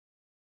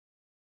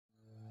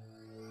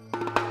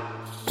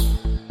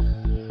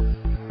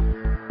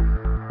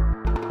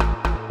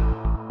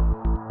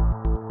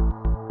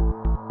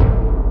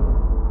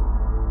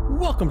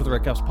Welcome to the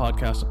Red Caps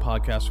Podcast, a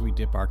podcast where we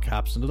dip our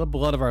caps into the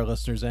blood of our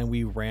listeners and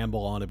we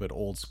ramble on about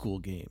old school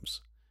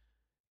games.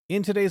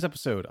 In today's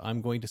episode,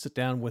 I'm going to sit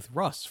down with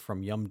Russ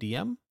from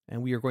YumDM,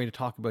 and we are going to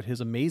talk about his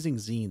amazing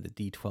zine,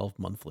 the D12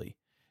 Monthly.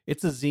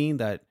 It's a zine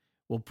that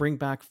will bring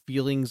back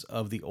feelings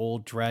of the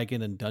old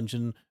Dragon and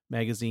Dungeon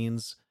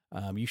magazines.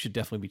 You should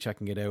definitely be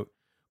checking it out.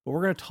 But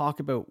we're going to talk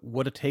about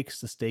what it takes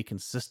to stay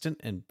consistent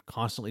and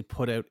constantly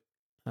put out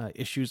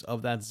issues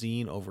of that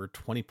zine. Over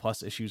 20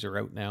 plus issues are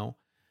out now.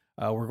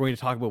 We're going to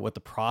talk about what the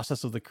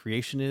process of the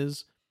creation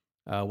is.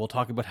 We'll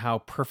talk about how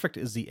perfect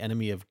is the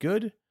enemy of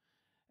good.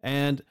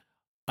 And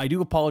I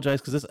do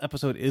apologize because this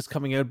episode is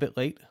coming out a bit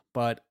late,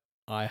 but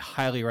I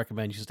highly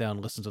recommend you sit down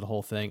and listen to the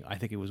whole thing. I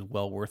think it was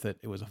well worth it.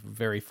 It was a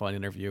very fun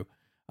interview.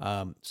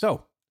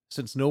 So,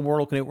 since no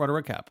mortal can outrun a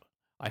red cap,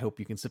 I hope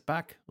you can sit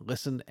back,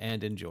 listen,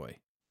 and enjoy.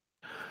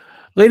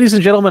 Ladies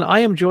and gentlemen, I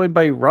am joined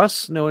by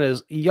Russ, known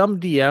as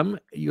YumDM.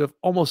 You have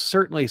almost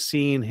certainly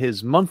seen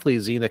his monthly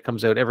zine that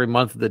comes out every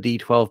month, the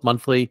D12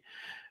 Monthly.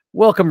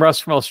 Welcome, Russ,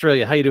 from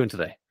Australia. How you doing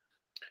today?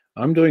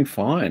 I'm doing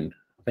fine.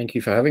 Thank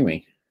you for having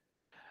me.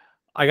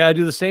 I got to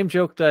do the same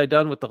joke that I've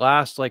done with the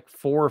last 4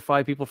 or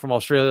 5 people from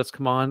Australia that's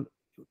come on.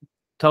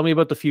 Tell me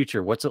about the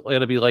future. What's it going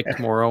to be like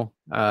tomorrow?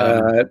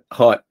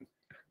 Hot.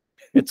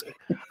 It's.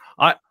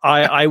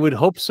 I would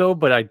hope so,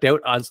 but I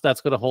doubt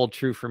that's going to hold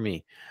true for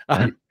me.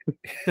 Up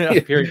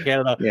here in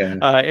Canada,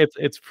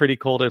 it's pretty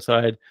cold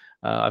outside.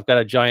 I've got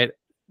a giant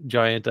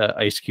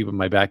ice cube in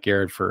my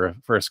backyard for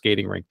a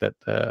skating rink that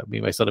me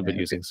and my son have been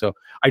using. So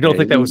I don't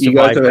think that was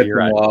survive where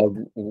you're at. Wild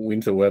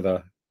winter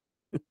weather.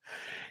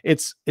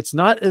 It's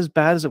not as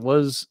bad as it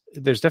was.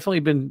 There's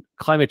definitely been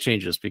climate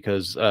changes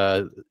because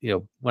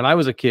when I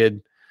was a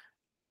kid,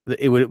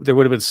 there would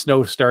have been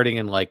snow starting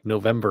in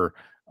November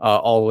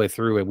all the way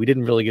through, and we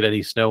didn't really get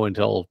any snow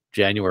until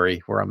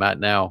January, where I'm at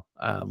now.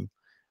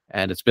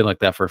 And it's been like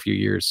that for a few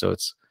years. So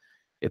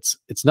it's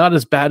not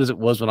as bad as it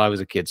was when I was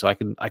a kid. So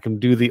I can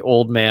do the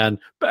old man.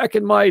 Back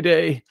in my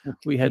day,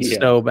 we had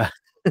snow back.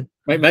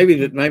 maybe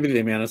the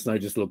amount of snow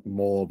just looked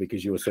more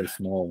because you were so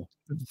small.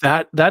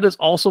 That is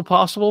also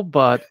possible,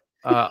 but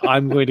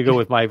I'm going to go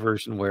with my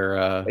version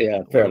where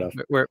fair enough.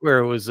 Where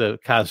it was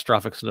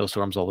catastrophic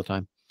snowstorms all the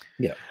time.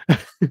 Yeah.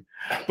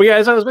 But yeah,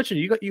 as I was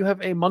mentioning, you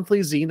have a monthly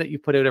zine that you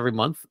put out every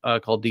month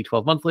called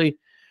D12 Monthly.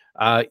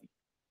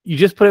 You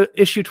just put out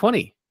issue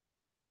 20.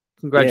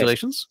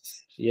 Congratulations.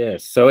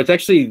 Yes. So it's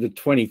actually the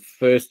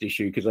 21st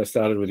issue because I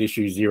started with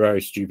issue 0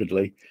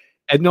 stupidly.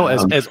 And no,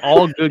 as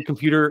all good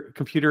computer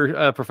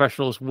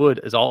professionals would,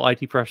 as all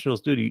IT professionals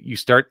do, you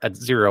start at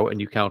 0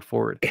 and you count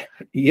forward.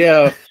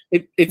 Yeah.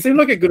 It seemed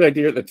like a good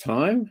idea at the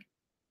time.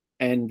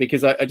 And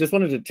because I just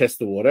wanted to test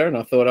the water, and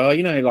I thought,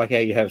 like how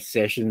you have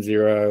session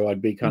 0, I'd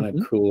be kind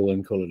of cool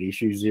and call it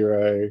issue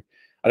 0.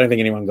 I don't think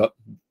anyone got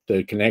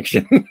the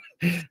connection.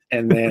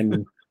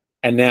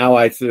 And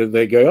now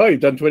they go,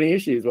 you've done 20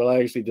 issues. Well, I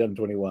actually done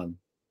 21.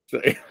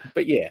 So,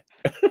 but yeah,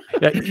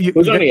 it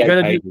was only 8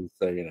 pages.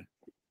 So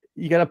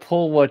you got to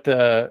pull what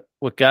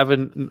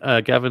Gavin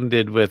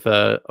did with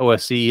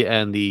OSC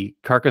and the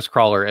Carcass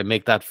Crawler and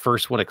make that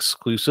first one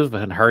exclusive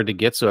and hard to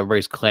get, so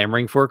everybody's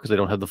clamoring for it because they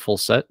don't have the full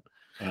set.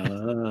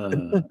 I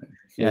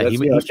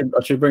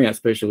should bring out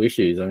special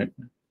issues.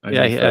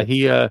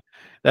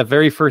 That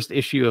very first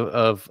issue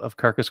of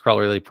Carcass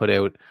Crawler they put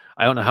out,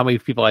 I don't know how many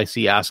people I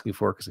see asking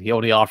for because he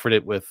only offered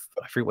it with,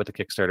 I forget what the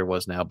Kickstarter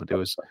was now, but it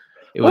was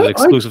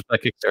exclusive to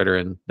Kickstarter,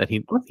 and that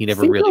he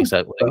never really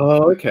said.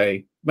 Oh,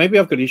 okay. Maybe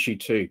I've got issue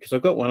 2 because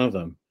I've got one of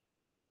them.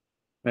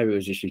 Maybe it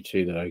was issue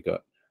 2 that I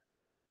got.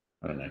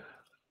 I don't know.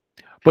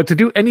 But to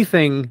do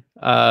anything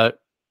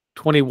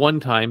 21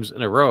 times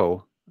in a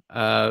row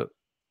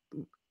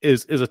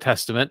is a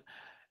testament.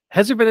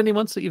 Has there been any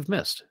months that you've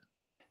missed?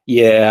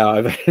 Yeah,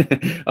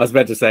 I was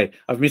about to say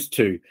I've missed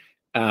 2.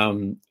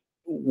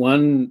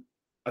 One,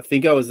 I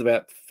think I was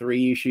about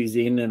 3 issues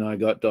in, and I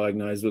got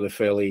diagnosed with a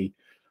fairly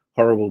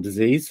horrible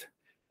disease.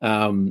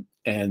 And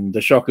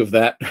the shock of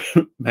that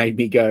made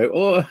me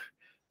go,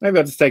 maybe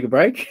I'll just take a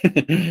break.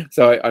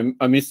 So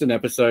I missed an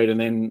episode, and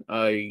then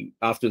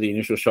after the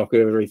initial shock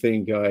of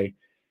everything,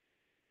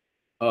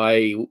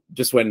 I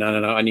just went,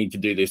 no, I need to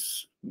do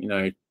this,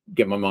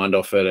 get my mind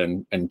off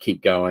it and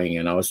keep going.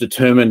 And I was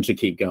determined to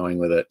keep going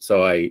with it.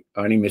 So I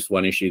only missed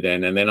 1 issue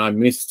then. And then I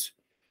missed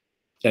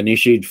an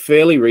issue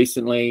fairly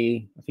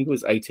recently. I think it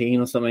was 18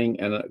 or something.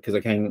 And because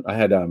I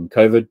had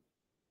COVID,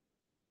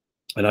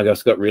 and I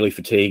just got really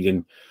fatigued.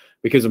 And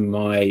because of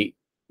my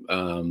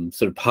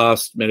sort of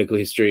past medical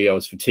history, I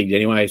was fatigued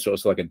anyway. So it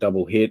was like a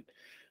double hit,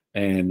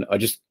 and I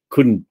just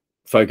couldn't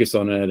focus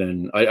on it.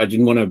 And I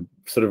didn't want to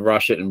sort of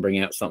rush it and bring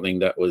out something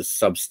that was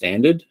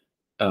substandard.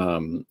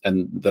 And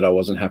that I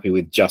wasn't happy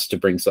with just to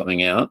bring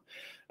something out.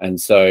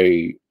 And so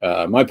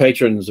my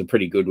patrons are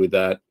pretty good with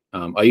that.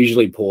 I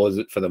usually pause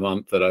it for the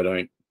month that I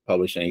don't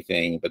publish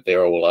anything, but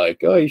they're all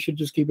like, you should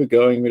just keep it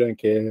going. We don't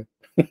care.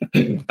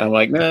 I'm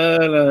like,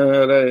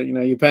 no,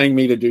 you're paying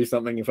me to do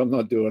something. If I'm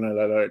not doing it,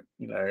 I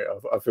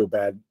don't, I feel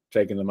bad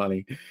taking the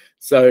money.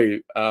 So,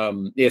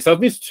 so I've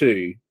missed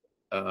 2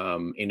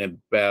 in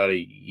about a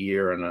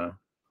year and a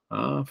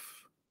half.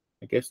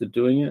 I guess, of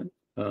doing it.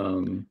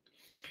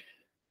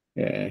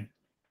 Yeah.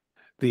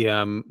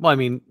 Well, I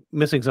mean,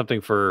 missing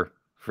something for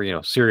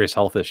serious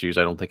health issues,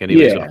 I don't think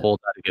anybody's going to hold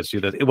that against you.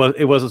 That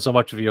it wasn't so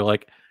much of you're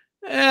like,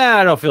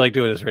 I don't feel like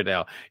doing this right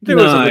now. There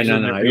was a No.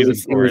 legitimate reason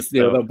for it.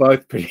 So. They're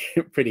both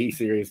pretty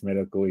serious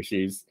medical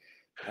issues.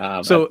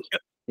 So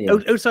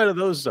outside of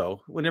those,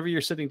 though, whenever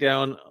you're sitting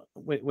down,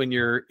 when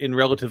you're in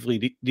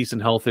relatively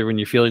decent health, or when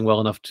you're feeling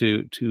well enough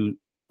to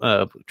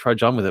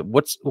trudge on with it,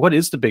 what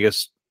is the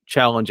biggest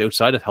challenge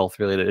outside of health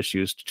related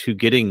issues to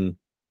getting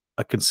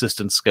a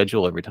consistent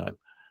schedule every time?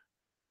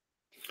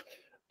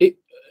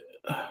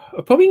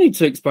 I probably need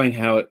to explain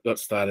how it got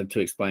started to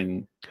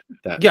explain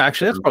that. Yeah,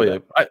 actually, that's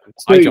probably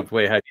I jumped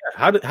way ahead.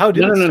 Yeah. How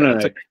did it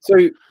start?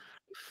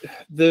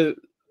 So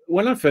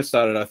when I first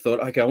started, I thought,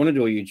 okay, I want to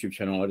do a YouTube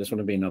channel. I just want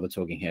to be another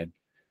talking head.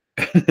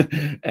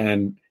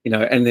 And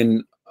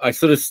then I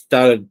sort of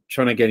started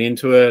trying to get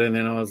into it, and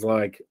then I was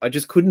like, I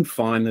just couldn't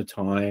find the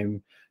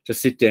time to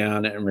sit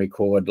down and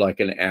record like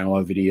an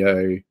hour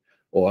video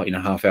or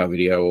half-hour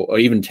video or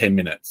even 10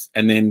 minutes.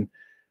 And then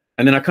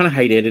I kind of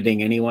hate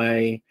editing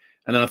anyway.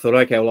 And then I thought,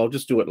 okay, well, I'll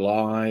just do it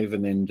live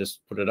and then just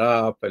put it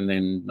up and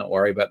then not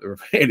worry about the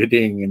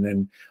editing. And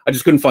then I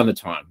just couldn't find the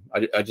time.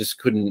 I just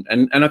couldn't.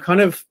 And I kind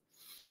of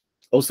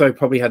also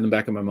probably had in the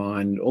back of my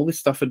mind, all this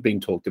stuff had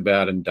been talked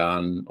about and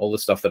done, all the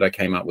stuff that I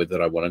came up with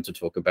that I wanted to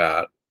talk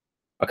about.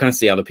 I kind of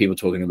see other people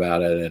talking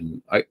about it,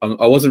 and I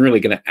wasn't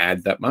really going to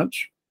add that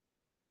much.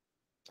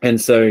 And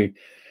so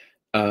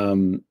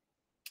I've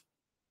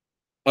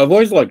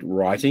always liked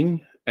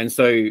writing. And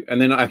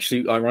then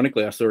actually,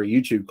 ironically, I saw a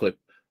YouTube clip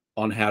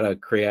on how to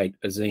create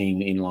a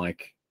zine in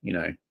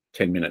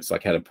 10 minutes,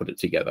 like how to put it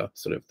together,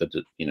 sort of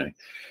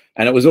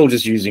and it was all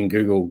just using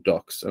Google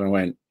Docs. And I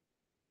went,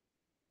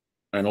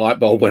 and a light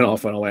bulb went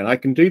off, and I went, I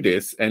can do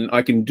this, and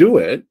I can do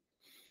it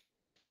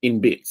in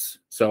bits.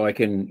 So I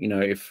can,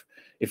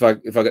 if I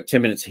got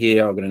 10 minutes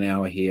here, I've got an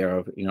hour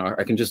here,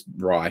 I can just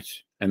write,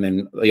 and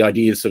then the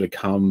ideas sort of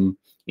come.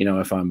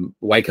 If I'm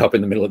wake up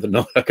in the middle of the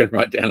night, I can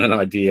write down an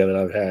idea that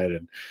I've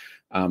had,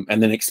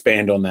 and then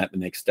expand on that the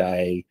next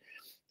day.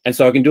 And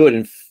so I can do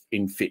it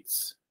in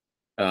fits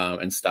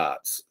and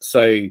starts.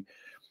 So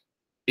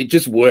it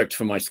just worked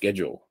for my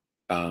schedule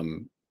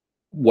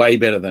way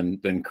better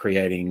than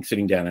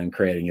sitting down and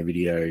creating a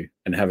video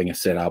and having a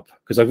setup,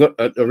 because I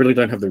really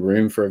don't have the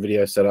room for a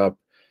video setup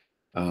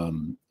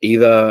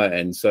either.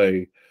 And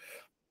so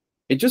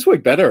it just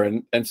worked better.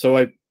 And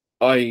so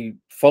I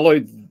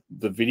followed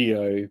the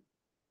video,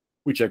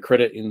 which I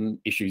credit in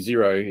issue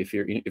 0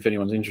 if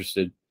anyone's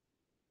interested.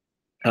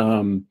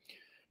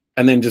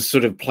 And then just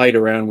sort of played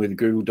around with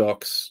Google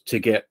Docs to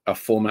get a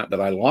format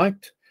that I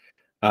liked.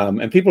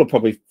 And people are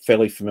probably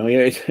fairly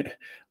familiar.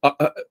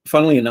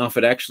 Funnily enough,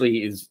 it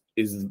actually is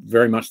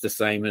very much the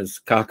same as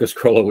Carcass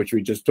Crawler, which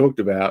we just talked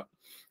about,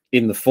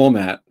 in the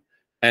format.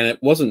 And it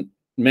wasn't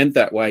meant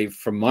that way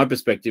from my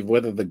perspective,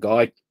 whether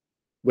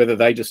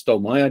they just stole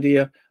my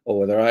idea,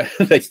 or whether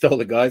they stole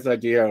the guy's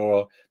idea,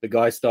 or the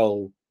guy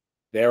stole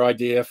their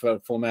idea for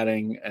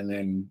formatting, and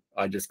then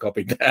I just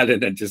copied that,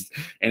 and it just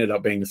ended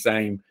up being the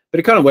same. But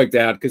it kind of worked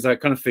out, because I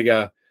kind of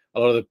figure a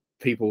lot of the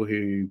people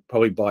who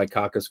probably buy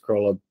Carcass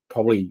Crawler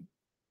probably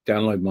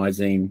download my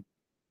zine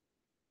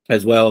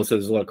as well, so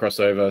there's a lot of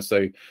crossover.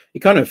 So it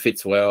kind of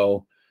fits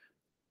well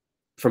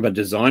from a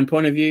design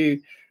point of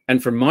view.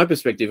 And from my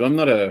perspective, I'm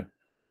not a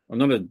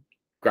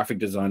graphic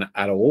designer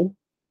at all,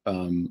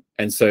 and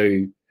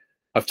so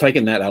I've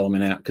taken that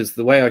element out, because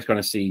the way I kind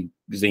of see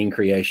zine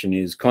creation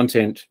is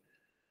content,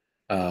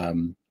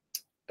 the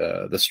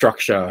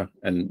structure,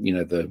 and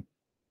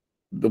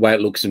the way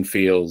it looks and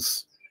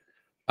feels,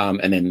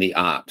 and then the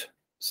art.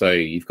 So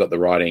you've got the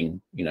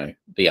writing,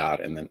 the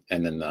art, and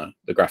then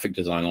the graphic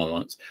design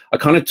elements. I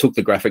kind of took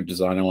the graphic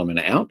design element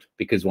out,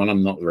 because 1,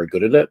 I'm not very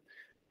good at it,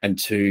 and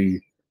 2,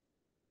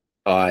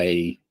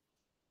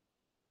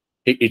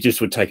 it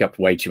just would take up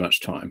way too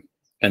much time,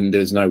 and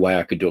there's no way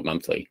I could do it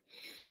monthly.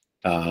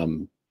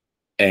 And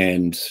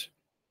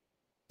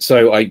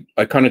so I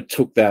kind of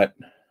took that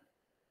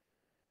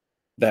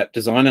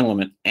design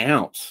element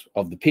out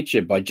of the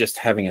picture by just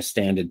having a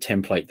standard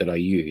template that I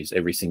use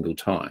every single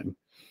time.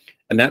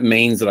 And that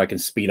means that I can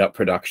speed up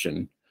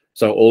production.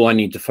 So all I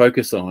need to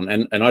focus on,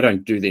 and I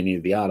don't do any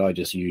of the art, I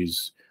just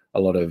use a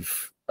lot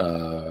of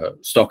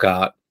stock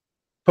art,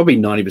 probably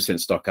 90%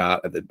 stock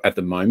art at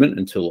the moment,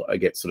 until I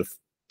get sort of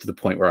to the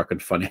point where I can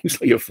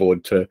financially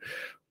afford to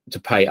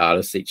pay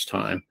artists each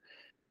time.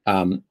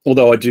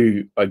 Although I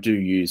do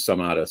use some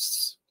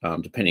artists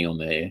depending on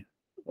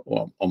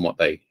on what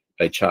they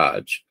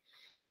charge.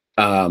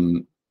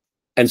 And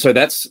so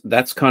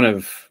that's kind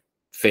of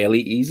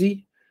fairly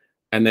easy.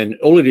 And then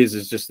all it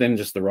is just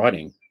the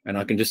writing, and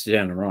I can just sit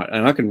down and write,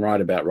 and I can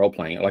write about role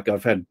playing. Like,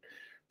 I've had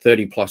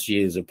 30 plus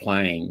years of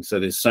playing, so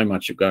there's so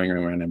much going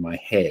around in my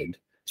head,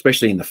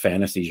 especially in the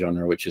fantasy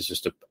genre, which is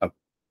just a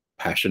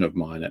passion of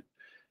mine.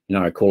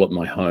 I call it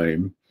my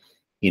home.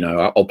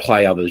 I'll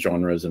play other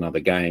genres and other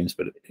games,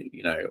 but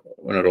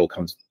when it all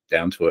comes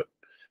down to it,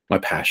 my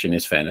passion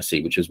is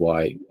fantasy, which is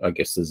why I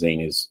guess the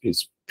zine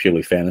is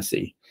purely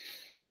fantasy.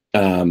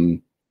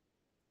 And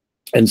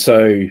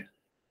so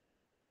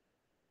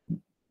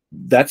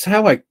that's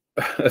how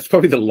that's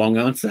probably the long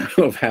answer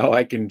of how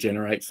I can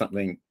generate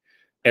something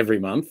every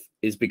month,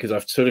 is because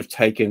I've sort of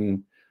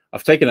taken a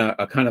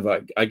kind of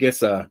I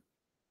guess a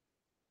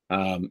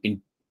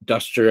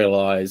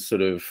industrialized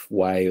sort of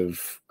way of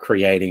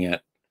creating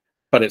it,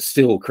 but it's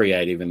still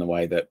creative in the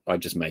way that I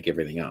just make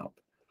everything up.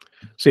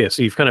 So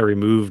so you've kind of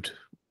removed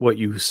what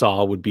you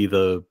saw would be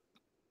the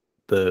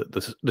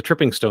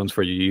tripping stones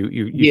for you.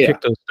 You've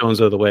kicked those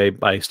stones out of the way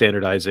by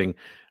standardizing,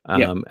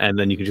 and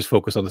then you can just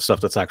focus on the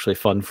stuff that's actually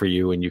fun for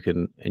you, and you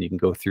can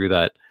go through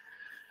that.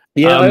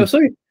 Yeah, I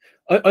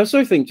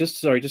also think,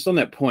 just on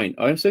that point,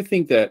 I also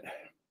think that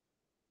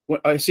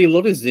I see a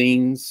lot of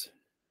zines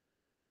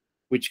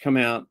which come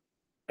out,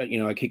 I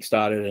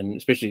kickstarted, and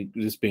especially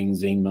this being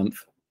zine month,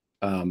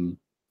 and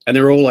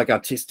they're all like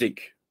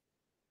artistic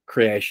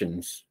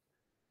creations,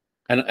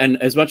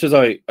 and as much as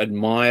I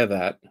admire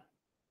that,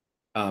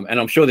 and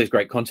I'm sure there's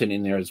great content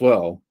in there as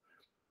well,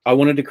 I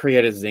wanted to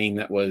create a zine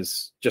that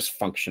was just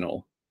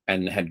functional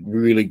and had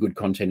really good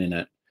content in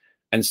it.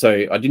 And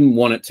so I didn't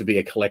want it to be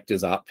a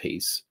collector's art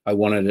piece. I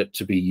wanted it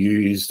to be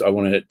used. I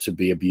wanted it to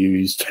be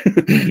abused.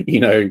 I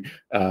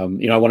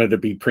wanted it to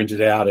be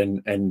printed out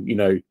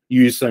and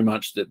used so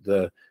much that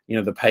the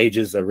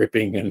pages are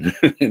ripping and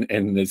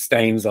and there's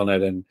stains on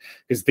it, and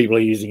because people are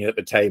using it at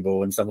the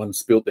table and someone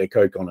spilt their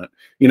Coke on it.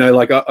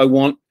 I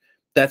want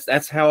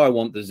that's how I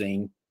want the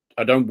zine.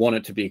 I don't want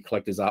it to be a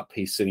collector's art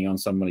piece sitting on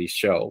somebody's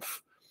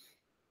shelf.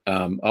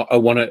 I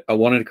wanted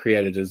to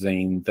create a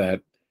zine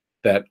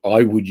that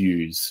I would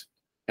use,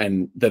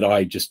 and that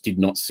I just did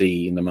not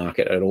see in the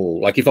market at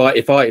all. Like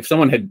if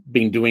someone had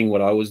been doing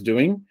what I was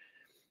doing,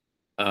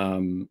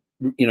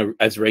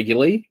 as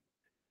regularly,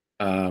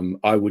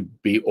 I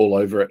would be all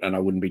over it and I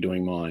wouldn't be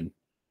doing mine.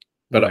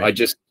 But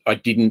right. I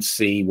didn't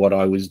see what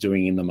I was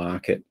doing in the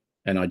market,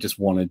 and I just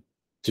wanted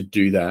to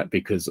do that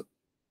because,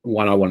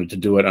 one, I wanted to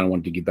do it and I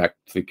wanted to give back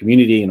to the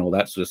community and all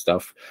that sort of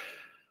stuff.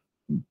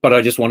 But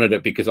I just wanted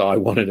it because I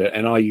wanted it,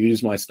 and I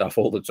use my stuff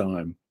all the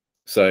time.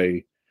 So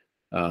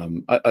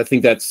I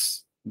think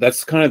that's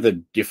kind of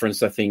the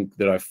difference, I think,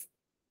 that I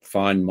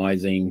find my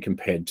zine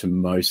compared to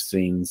most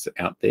zines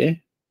out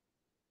there.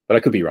 But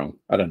I could be wrong.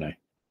 I don't know.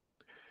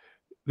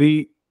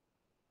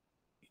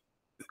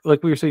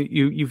 Like we were saying,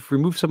 you've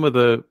removed some of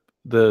the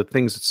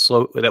things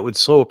that would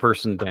slow a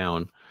person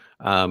down.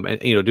 And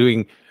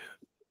doing,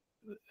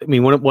 I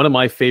mean, one of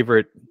my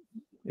favorite,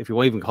 if you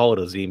want to even call it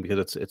a zine,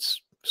 because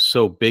it's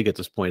so big at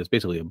this point, it's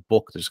basically a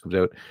book that just comes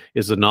out,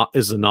 is the Knock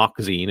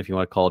zine, if you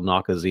want to call it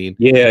Knock a zine.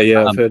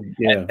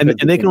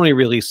 And they can only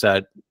release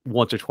that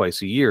once or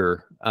twice a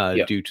year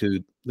due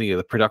to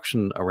the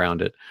production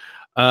around it.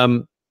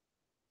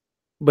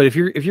 But if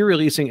you're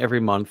releasing every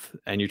month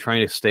and you're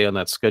trying to stay on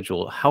that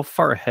schedule, how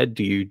far ahead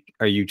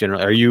are you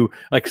generally? Are you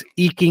like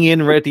eking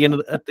in right at the end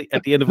of at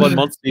the end of one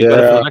month, for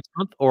the next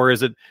month, or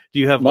do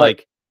you have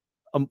like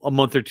a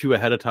month or two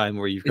ahead of time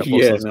where you've got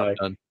most of the stuff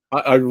done?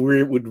 I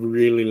would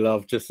really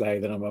love to say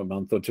that I'm a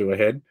month or two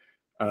ahead.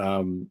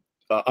 I'm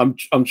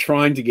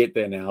trying to get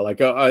there now.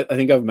 Like I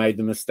think I've made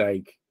the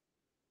mistake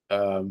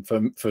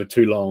for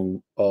too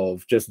long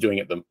of just doing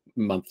it the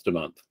month to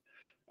month.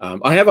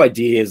 I have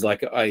ideas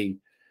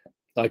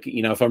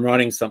if I'm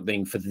writing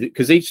something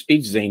because each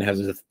zine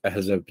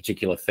has a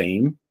particular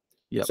theme.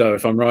 Yep. So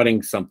if I'm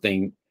writing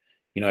something,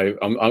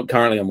 I'm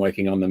currently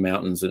working on the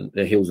mountains and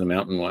the hills and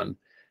mountain one.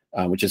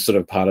 Which is sort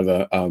of part of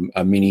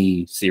a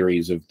mini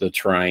series of the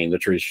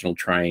traditional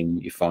terrain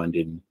you find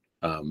in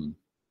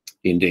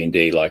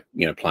D&D, like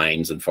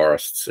plains and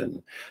forests.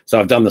 And so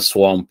I've done the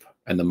swamp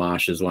and the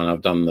marshes one.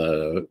 I've done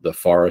the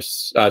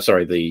forests.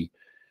 The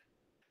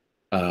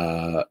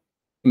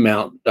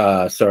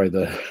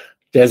the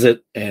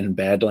desert and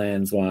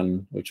badlands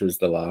one, which was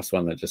the last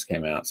one that just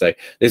came out. So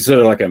there's sort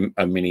of like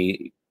a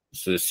mini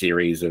sort of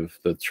series of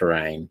the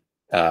terrain.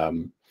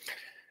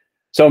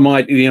 So I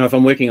might, if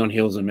I'm working on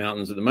hills and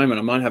mountains at the moment,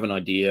 I might have an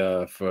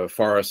idea for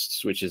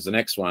forests, which is the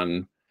next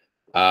one,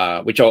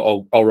 which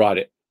I'll write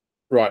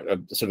a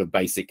sort of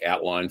basic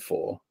outline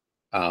for.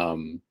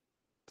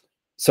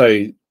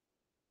 So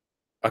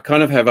I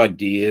kind of have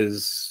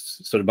ideas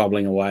sort of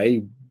bubbling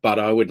away, but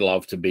I would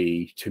love to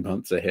be 2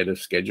 months ahead of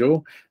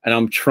schedule, and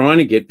I'm trying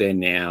to get there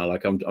now.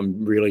 Like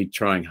I'm really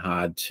trying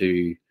hard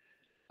to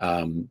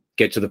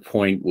get to the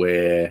point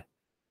where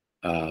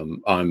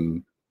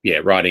I'm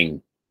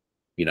writing.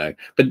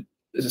 But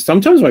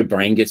sometimes my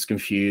brain gets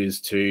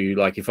confused too.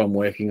 Like if I'm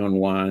working on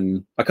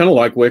one, I kind of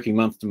like working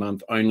month to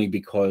month only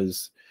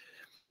because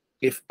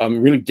if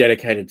I'm really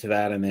dedicated to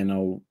that, and then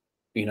I'll,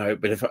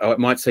 but if I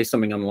might say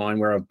something online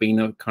where I've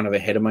been kind of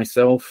ahead of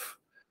myself.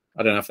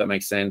 I don't know if that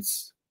makes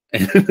sense.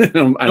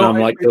 I'm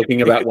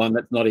talking about one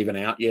that's not even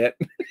out yet.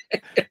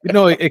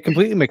 No, it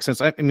completely makes sense.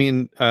 I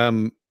mean,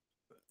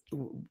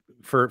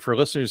 for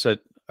listeners that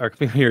are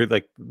here,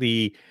 like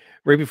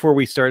right before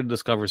we started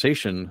this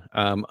conversation,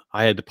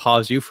 I had to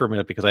pause you for a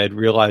minute because I had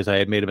realized I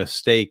had made a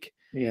mistake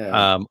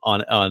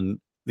on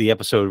the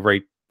episode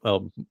right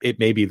well, it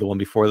may be the one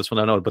before this one,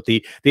 I don't know, but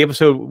the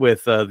episode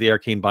with the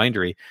Arcane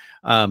Bindery,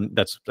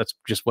 that's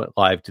just went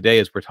live today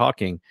as we're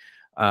talking.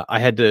 I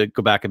had to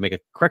go back and make a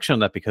correction on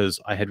that because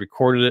I had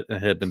recorded it and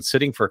it had been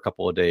sitting for a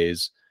couple of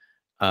days.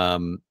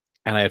 And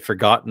I had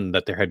forgotten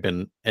that there had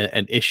been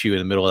an issue in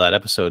the middle of that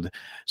episode.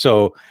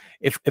 So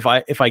if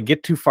I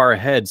get too far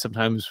ahead,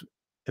 sometimes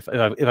if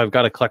I've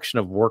got a collection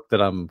of work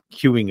that I'm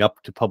queuing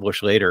up to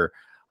publish later,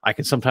 I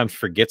can sometimes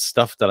forget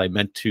stuff that I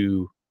meant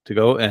to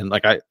go. And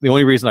like the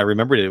only reason I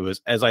remembered it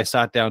was as I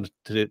sat down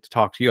to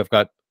talk to you. I've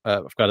got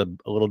a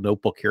little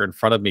notebook here in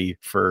front of me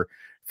for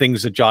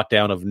things to jot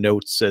down of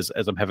notes as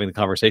I'm having the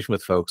conversation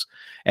with folks.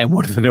 And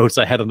one of the notes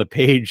I had on the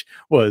page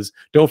was,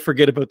 "Don't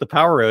forget about the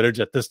power outage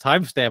at this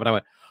timestamp." And I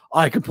went,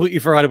 I completely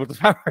forgot about the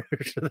power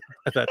outage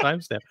at that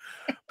timestamp.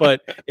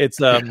 But it's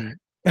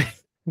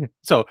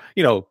so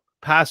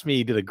past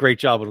me did a great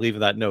job of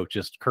leaving that note.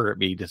 Just current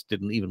me just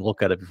didn't even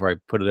look at it before I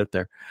put it out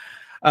there.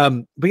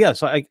 But yeah,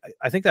 so I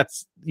think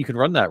that's, you can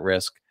run that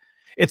risk.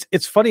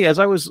 It's funny, as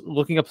I was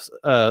looking up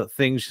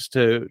things just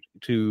to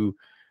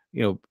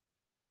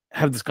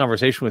have this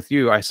conversation with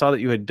you, I saw that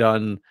you had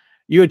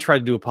tried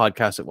to do a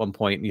podcast at one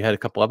point and you had a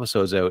couple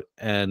episodes out,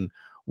 and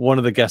one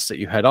of the guests that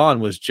you had on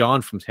was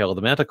John from Tale of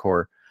the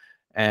Manticore,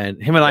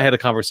 and him and I had a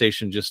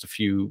conversation just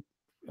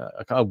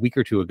a week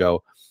or two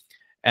ago,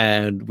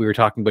 and we were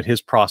talking about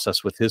his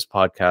process with his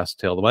podcast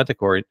Tale of the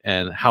Manticore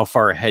and how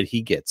far ahead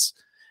he gets,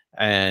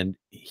 and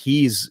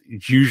he's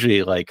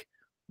usually like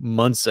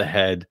months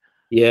ahead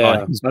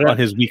on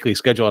his weekly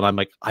schedule, and I'm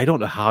like, I don't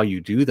know how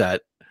you do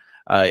that.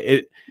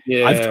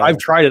 I've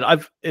tried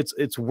it.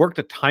 It's worked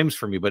at times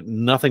for me, but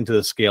nothing to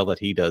the scale that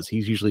he does.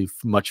 He's usually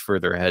much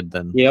further ahead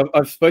than. Yeah,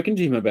 I've spoken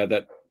to him about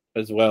that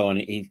as well, and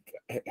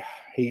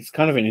he's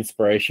kind of an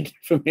inspiration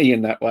for me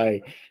in that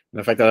way. And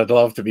the fact that I'd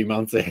love to be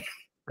months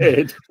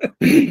ahead,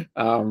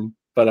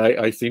 but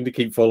I seem to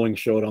keep falling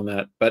short on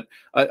that. But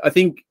I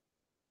think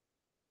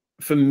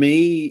for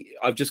me,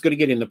 I've just got to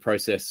get in the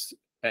process.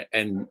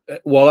 And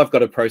while I've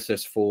got a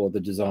process for the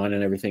design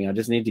and everything, I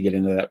just need to get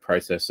into that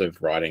process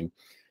of writing.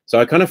 So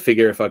I kind of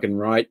figure if I can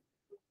write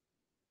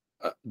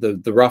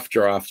the rough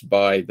draft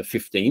by the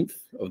 15th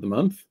of the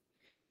month,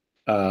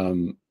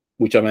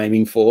 which I'm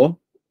aiming for,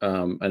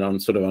 and I'm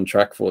sort of on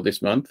track for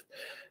this month,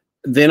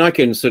 then I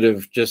can sort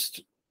of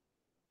just,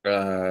 do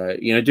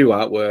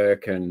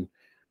artwork and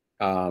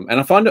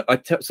I find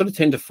sort of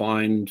tend to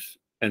find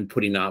and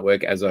put in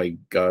artwork as I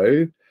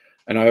go.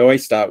 And I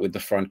always start with the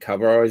front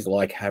cover. I always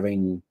like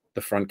having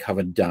the front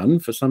cover done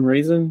for some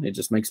reason. It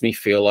just makes me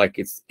feel like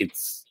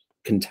it's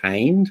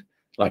contained.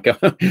 Like,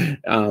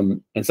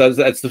 and so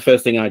that's the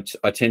first thing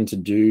I tend to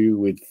do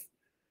with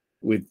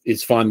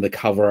is find the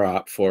cover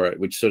art for it,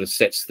 which sort of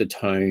sets the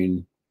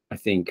tone, I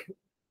think,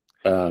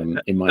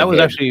 in my head. That was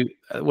actually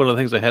one of the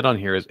things I had on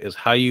here is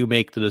how you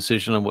make the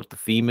decision on what the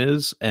theme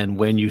is and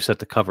when you set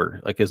the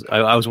cover. Like,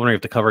 I was wondering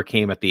if the cover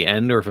came at the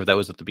end or if that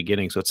was at the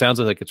beginning. So it sounds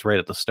like it's right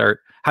at the start.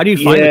 How do you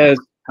find the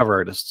cover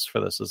artists for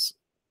this?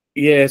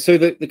 So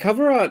the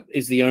cover art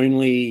is the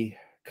only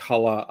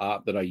color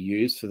art that I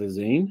use for the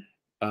zine.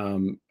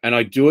 And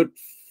I do it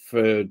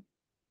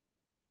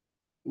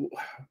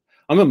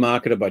I'm a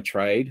marketer by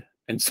trade.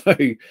 And so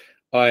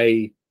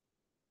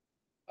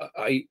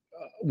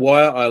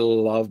while I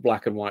love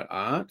black and white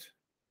art,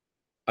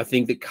 I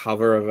think the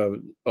cover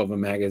of a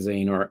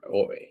magazine or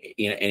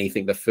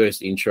anything, the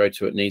first intro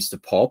to it needs to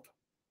pop.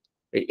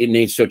 It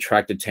needs to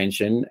attract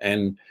attention.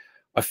 And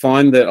I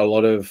find that a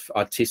lot of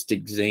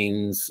artistic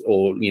zines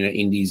or,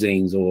 indie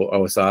zines or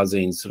OSR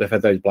zines sort of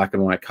have those black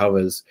and white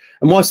covers.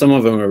 And while some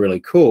of them are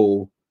really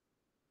cool,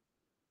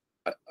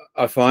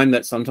 I find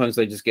that sometimes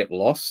they just get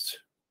lost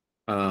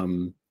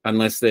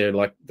unless they're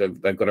like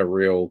they've got a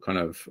real kind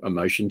of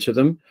emotion to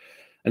them.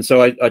 And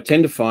so I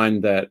tend to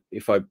find that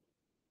a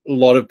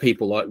lot of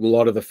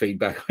the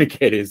feedback I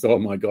get is, oh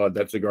my God,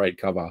 that's a great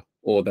cover,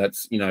 or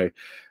that's,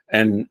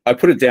 and I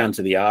put it down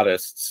to the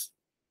artists.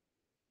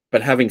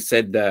 But having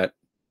said that,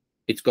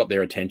 it's got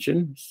their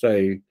attention,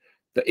 so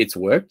that it's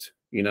worked,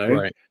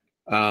 Right.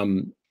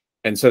 And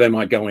so they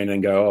might go in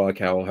and go, oh,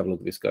 okay, I'll have a look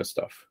at this guy's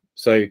stuff.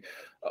 So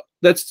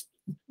that's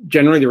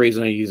generally the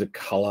reason I use a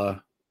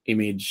color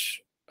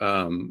image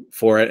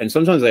for it. And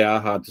sometimes they are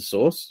hard to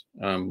source.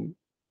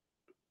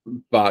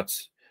 But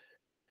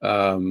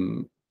I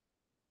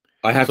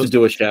have to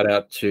do a shout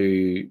out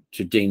to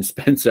Dean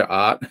Spencer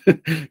Art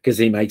because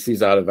he makes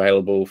his art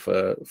available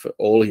for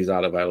all his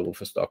art available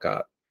for stock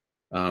art.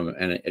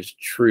 And it's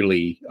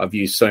truly, I've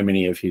used so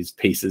many of his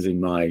pieces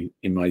in my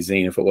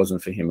zine. If it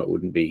wasn't for him, it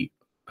wouldn't be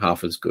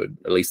half as good.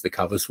 At least the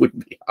covers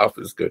wouldn't be half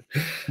as good.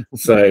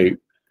 So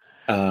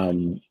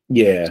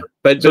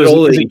but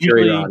all the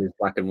interior art is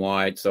black and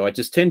white. So I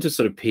just tend to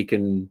sort of pick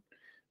and,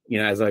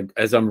 as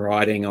I'm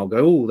writing, I'll go,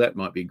 oh, that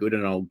might be good.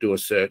 And I'll do a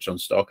search on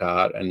stock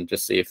art and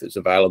just see if it's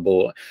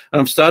available. And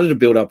I've started to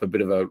build up a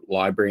bit of a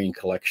library and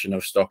collection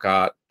of stock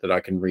art that I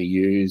can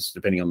reuse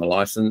depending on the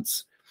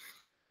license.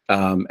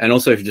 And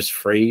also if just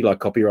free, like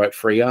copyright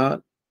free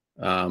art,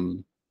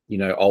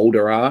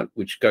 older art,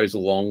 which goes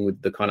along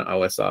with the kind of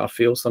OSR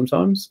feel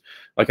sometimes.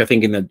 Like I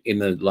think in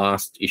the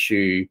last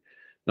issue,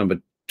 number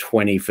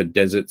 20 for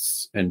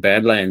Deserts and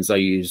Badlands, I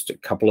used a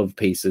couple of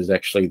pieces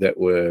actually that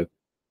were,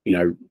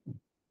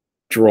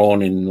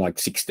 drawn in like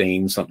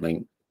 16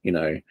 something,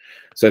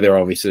 so they're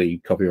obviously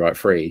copyright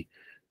free,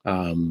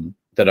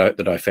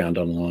 that I found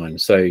online.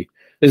 So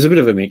there's a bit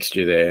of a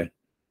mixture there.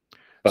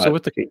 But so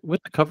with the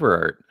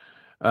cover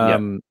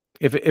art,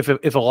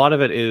 if a lot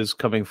of it is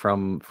coming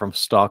from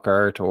stock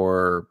art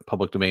or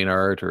public domain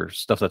art or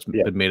stuff that's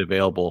been made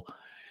available,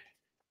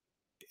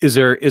 is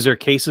there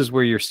cases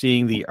where you're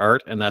seeing the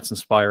art and that's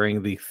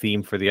inspiring the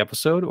theme for the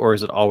episode, or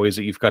is it always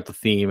that you've got the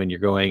theme and you're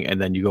going and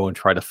then you go and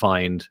try to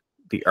find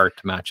the art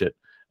to match it?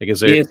 Like,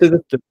 does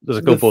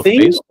it go both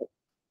ways?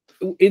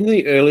 In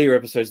the earlier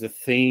episodes, the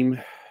theme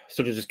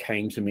sort of just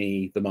came to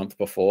me the month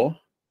before.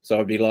 So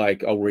I'd be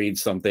like, I'll read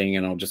something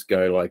and I'll just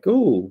go like,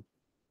 oh,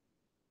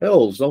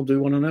 elves, I'll do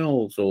one on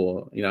elves,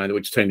 or,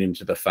 which turned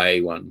into the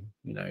Fae one,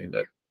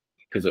 that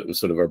because it was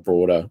sort of a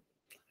broader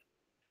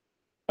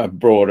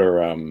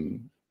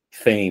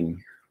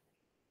theme,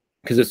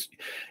 because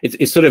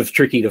it's sort of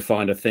tricky to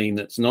find a theme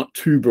that's not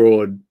too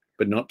broad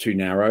but not too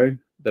narrow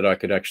that I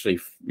could actually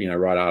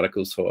write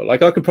articles for.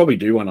 Like I could probably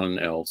do one on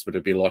elves, but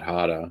it'd be a lot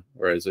harder.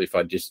 Whereas if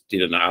I just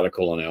did an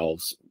article on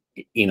elves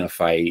in a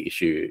Fae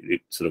issue,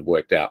 it sort of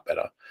worked out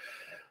better.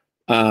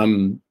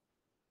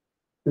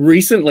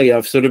 Recently,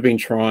 I've sort of been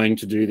trying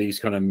to do these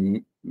kind of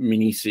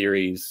mini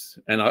series,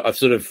 and I've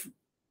sort of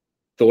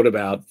thought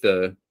about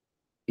the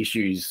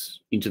issues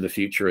into the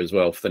future as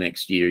well for the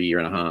next year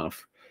and a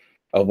half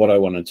of what I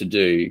wanted to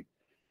do.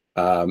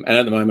 And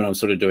at the moment, I'm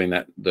sort of doing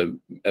that,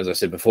 as I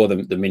said before,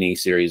 the mini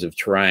series of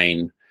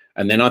terrain,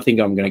 and then I think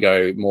I'm going to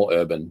go more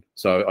urban.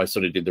 So I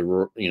sort of did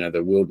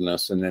the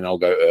wilderness, and then I'll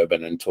go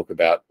urban and talk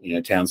about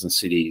towns and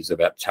cities,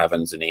 about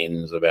taverns and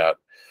inns, about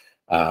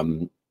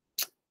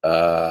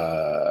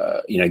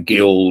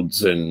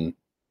guilds and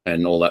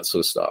all that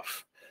sort of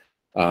stuff.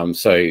 And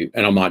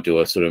I might do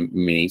a sort of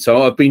mini.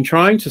 So I've been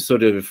trying to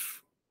sort of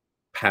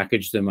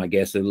package them, I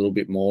guess, a little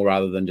bit more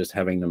rather than just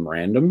having them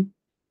random,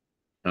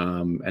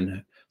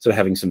 and sort of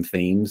having some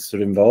themes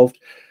sort of involved.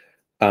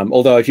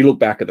 Although if you look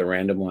back at the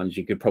random ones,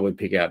 you could probably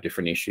pick out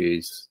different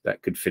issues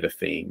that could fit a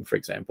theme. For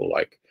example,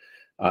 like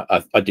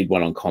I did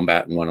one on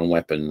combat and one on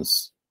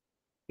weapons.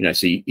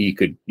 So you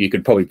could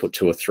probably put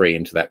 2 or 3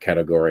 into that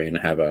category and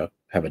have a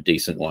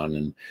decent one.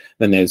 And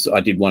then I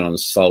did one on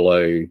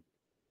solo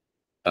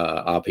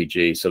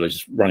RPG, so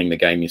just running the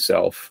game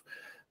yourself,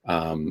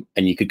 and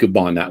you could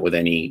combine that with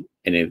any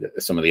of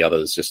some of the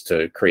others just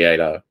to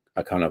create a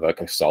kind of like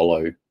a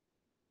solo.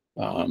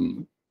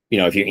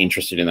 If you're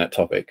interested in that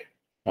topic.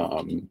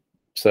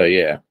 So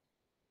yeah.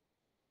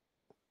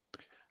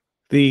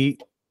 You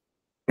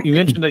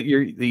mentioned that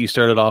you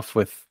started off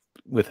with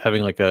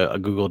having like a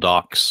Google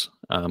Docs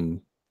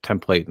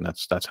template, and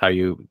that's how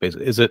you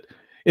basically,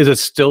 is it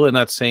still in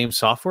that same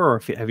software, or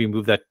have you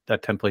moved that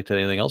template to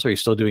anything else? Or are you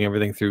still doing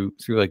everything through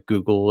like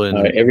Google and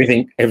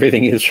everything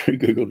is through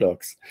Google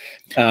Docs?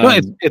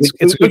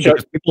 It's good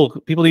because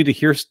people need to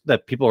hear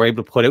that people are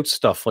able to put out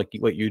stuff like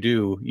what you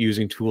do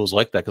using tools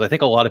like that. Because I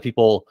think a lot of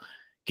people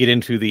get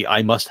into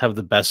I must have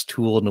the best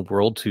tool in the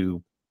world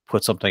to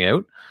put something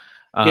out,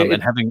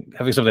 and having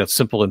something that's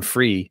simple and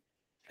free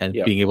and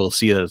being able to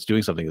see that it's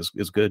doing something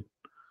is good.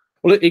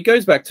 Well, it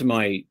goes back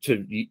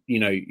to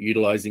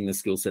utilizing the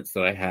skill sets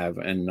that I have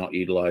and not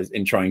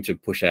and trying to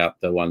push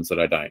out the ones that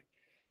I don't.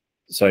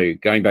 So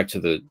going back to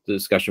the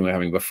discussion we were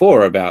having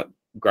before about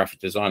graphic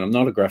design, I'm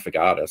not a graphic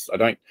artist.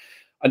 I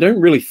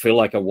don't really feel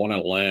like I want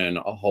to learn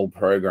a whole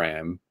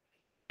program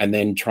and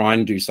then try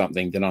and do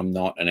something that I'm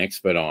not an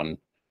expert on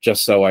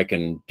just so I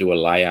can do a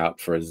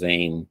layout for a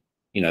zine,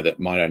 that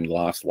might only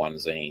last one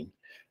zine.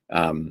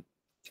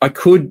 I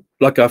could,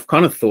 I've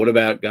kind of thought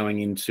about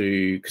going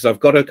into, because I've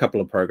got a couple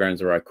of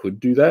programs where I could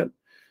do that.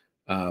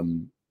 But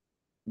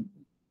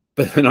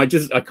then I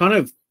kind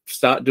of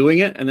start doing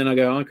it, and then I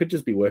go, I could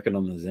just be working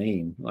on the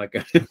zine.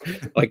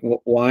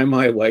 Why am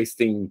I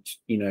wasting,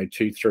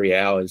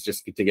 2-3 hours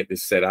just to get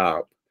this set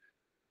up,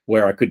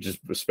 where I could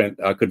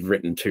have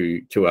written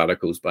two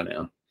articles by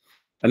now.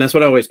 And that's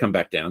what I always come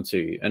back down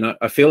to. And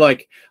I feel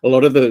like a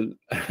lot of the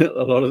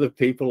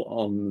people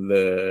on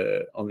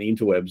the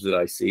interwebs that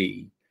I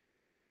see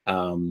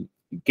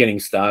getting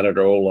started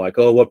are all like,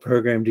 oh, what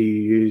program do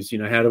you use?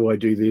 How do I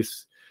do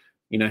this?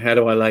 How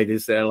do I lay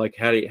this out? Like,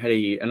 how do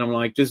you? And I'm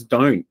like, just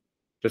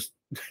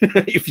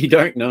if you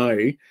don't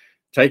know,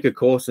 take a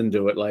course and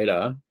do it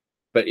later.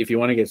 But if you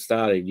want to get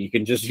started, you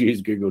can just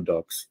use Google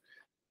Docs.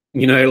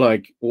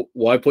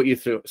 Why put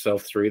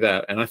yourself through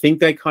that? And I think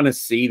they kind of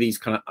see these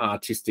kind of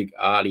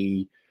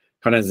arty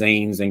kind of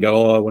zines and go,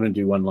 oh, I want to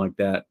do one like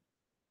that.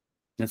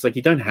 And it's like,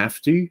 you don't have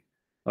to.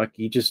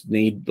 You just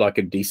need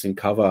a decent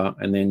cover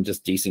and then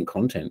just decent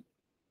content,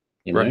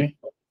 Right.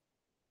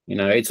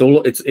 I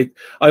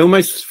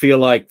almost feel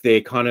like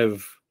they're kind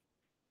of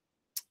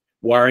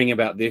worrying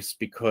about this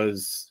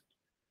because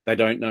they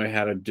don't know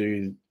how to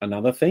do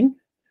another thing.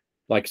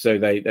 Like, so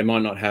they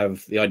might not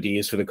have the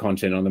ideas for the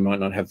content, or they might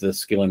not have the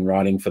skill in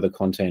writing for the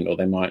content, or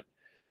they might,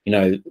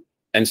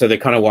 and so they're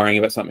kind of worrying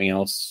about something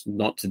else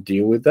not to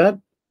deal with that,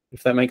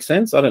 if that makes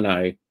sense. I don't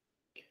know.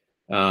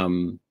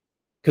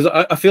 Because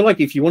I feel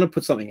like if you want to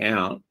put something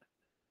out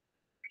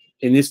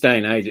in this day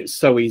and age, it's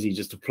so easy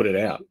just to put it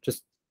out.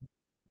 Just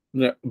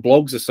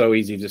blogs are so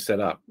easy to set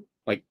up.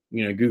 Like,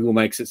 Google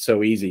makes it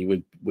so easy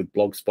with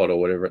Blogspot or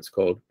whatever it's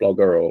called,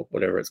 Blogger or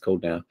whatever it's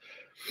called now.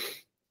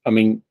 I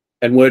mean,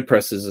 and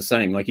WordPress is the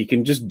same. Like, you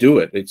can just do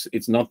it.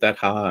 It's not that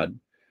hard.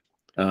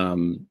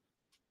 But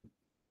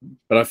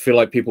I feel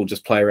like people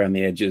just play around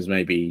the edges,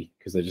 maybe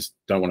because they just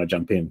don't want to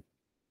jump in.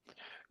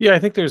 Yeah, I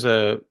think there's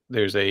a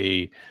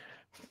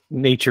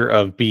nature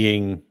of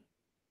being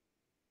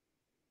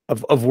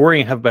of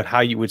worrying about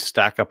how you would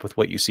stack up with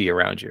what you see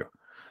around you,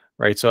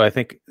 right? So I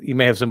think you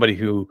may have somebody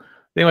who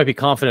they might be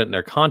confident in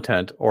their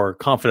content, or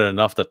confident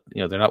enough that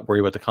they're not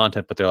worried about the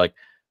content, but they're like,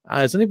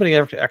 is anybody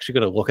ever actually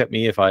going to look at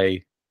me if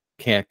I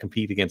can't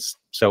compete against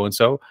so and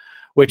so?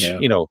 Which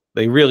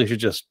they really should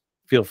just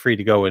feel free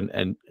to go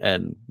and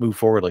move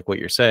forward, like what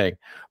you're saying.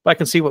 But I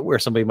can see where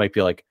somebody might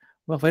be like,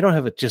 well, if I don't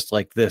have it just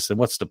like this, then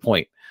what's the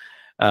point?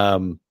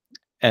 And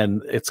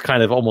it's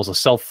kind of almost a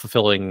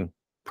self-fulfilling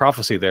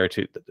prophecy there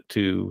to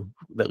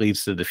that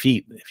leads to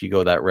defeat if you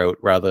go that route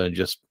rather than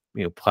just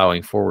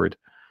plowing forward.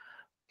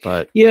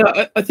 But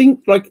yeah, I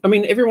think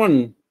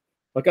everyone,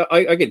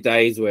 I get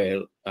days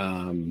where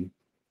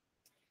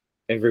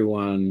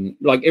everyone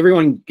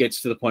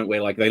gets to the point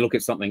where they look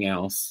at something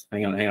else.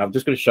 Hang on, I've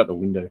just got to shut the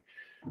window.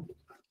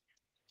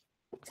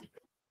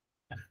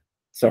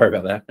 Sorry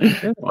about that.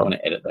 I want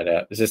to edit that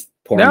out. It's just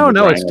pouring.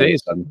 No, it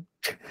stays.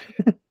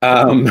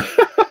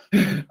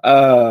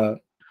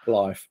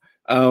 Life.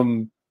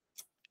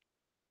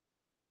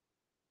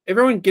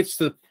 Everyone gets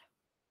to the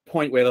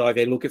point where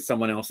they look at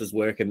someone else's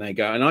work and they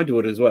go, and I do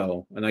it as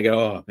well, and they go,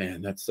 oh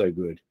man, that's so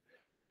good.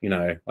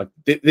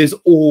 There's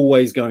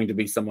always going to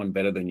be someone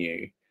better than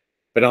you,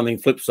 but on the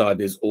flip side,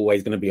 there's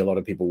always going to be a lot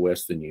of people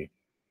worse than you,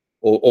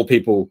 or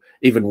people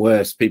even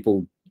worse,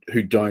 people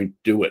who don't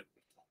do it.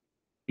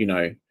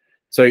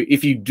 So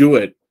if you do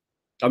it,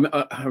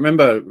 I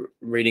remember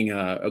reading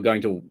or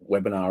going to a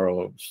webinar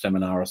or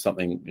seminar or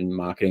something in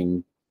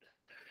marketing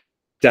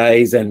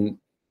days, and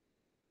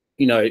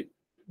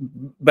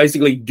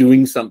basically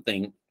doing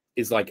something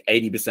is like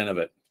 80% of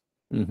it,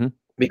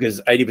 because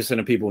 80%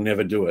 of people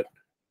never do it,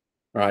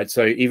 right?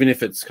 So even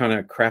if it's kind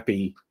of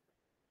crappy,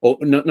 or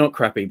not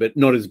crappy, but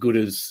not as good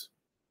as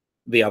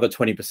the other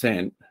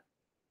 20%,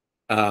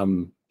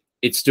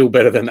 it's still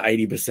better than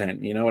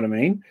 80%. You know what I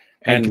mean?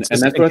 And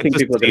that's what I think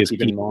people are going to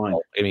keep in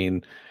mind. I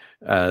mean,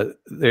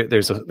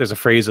 there's a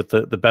phrase that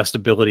the best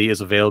ability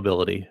is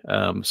availability.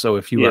 So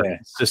if you are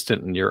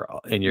consistent and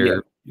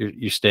you're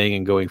staying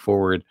and going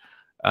forward,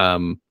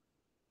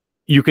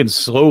 you can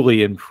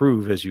slowly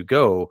improve as you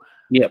go.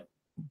 Yep.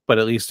 But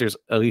at least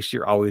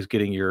you're always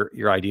getting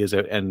your ideas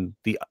out, and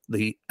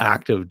the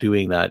act of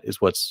doing that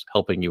is what's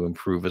helping you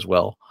improve as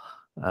well.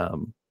 Yeah,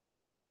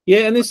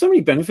 and there's so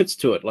many benefits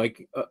to it.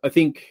 Like I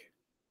think,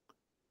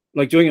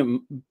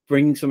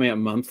 bringing something out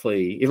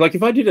monthly. If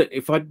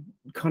I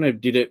kind of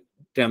did it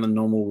down the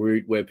normal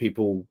route where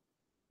people,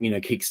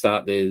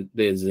 kickstart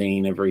their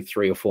zine every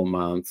 3 or 4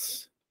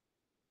 months,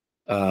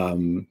 I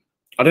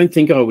don't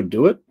think I would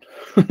do it.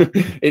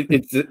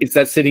 It's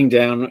that sitting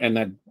down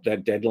and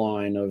that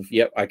deadline of,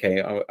 yep,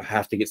 okay, I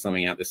have to get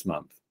something out this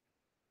month.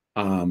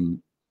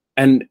 And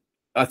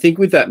I think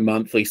with that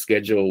monthly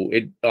schedule,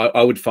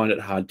 I would find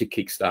it hard to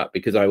kickstart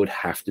because I would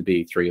have to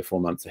be 3 or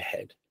 4 months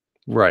ahead.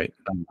 Right.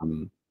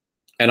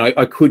 And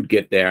I could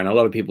get there. And a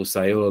lot of people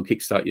say, oh,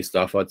 kickstart your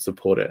stuff, I'd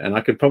support it. And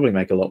I could probably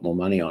make a lot more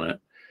money on it.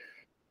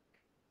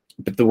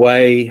 But the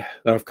way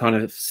that I've kind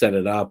of set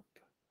it up,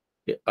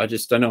 I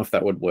just don't know if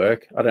that would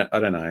work. I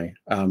don't know.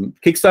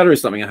 Kickstarter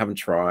is something I haven't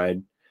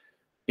tried.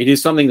 It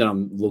is something that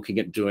I'm looking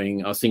at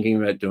doing. I was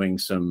thinking about doing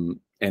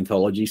some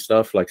anthology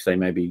stuff, like say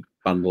maybe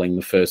bundling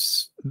the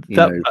first.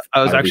 I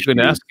was actually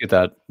going to ask you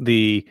that.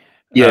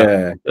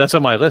 That's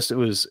on my list. It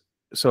was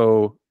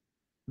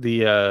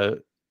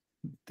the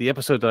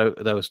episode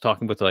that I was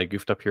talking about that I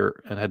goofed up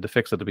here and had to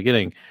fix at the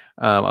beginning.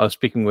 I was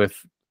speaking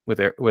with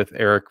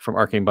Eric from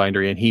Arcane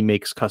Bindery, and he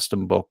makes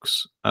custom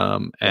books.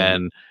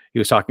 And we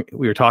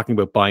were talking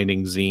about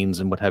binding zines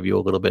and what have you a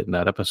little bit in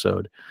that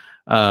episode.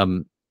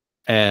 And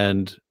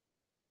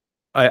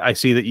I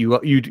see that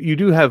you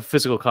do have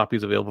physical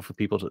copies available for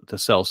people to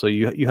sell. So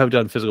you have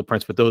done physical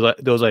prints, but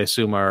those I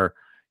assume are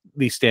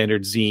the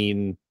standard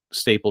zine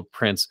stapled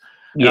prints.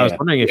 And I was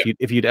wondering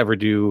if you'd ever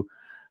do.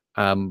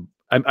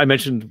 I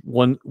mentioned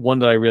one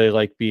that I really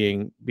like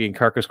being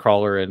Carcass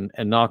Crawler and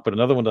Knock, but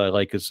another one that I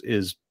like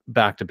is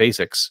Back to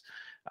Basics.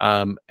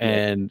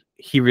 And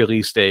he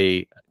released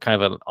a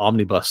kind of an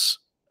omnibus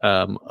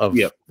of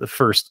the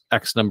first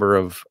X number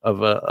of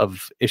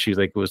issues.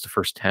 I think it was the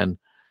first 10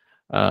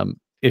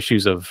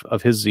 issues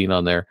of his zine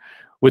on there.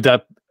 Would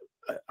that?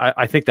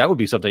 I think that would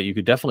be something you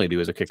could definitely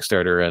do as a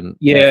Kickstarter, and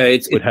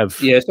it's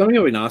something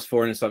I've been asked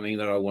for, and it's something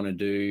that I want to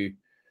do.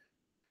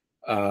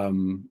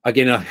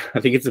 Again, I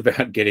think it's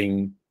about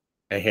getting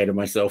ahead of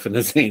myself in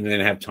the scene and then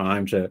have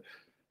time to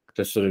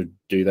sort of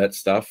do that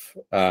stuff.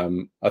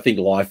 I think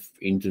life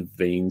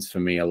intervenes for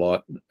me a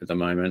lot at the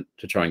moment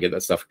to try and get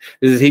that stuff.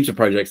 There's heaps of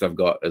projects I've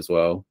got as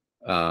well.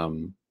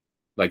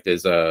 Like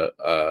there's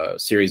a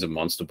series of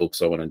monster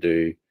books I want to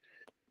do.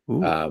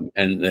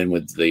 And then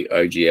with the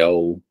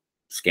OGL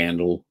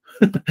scandal,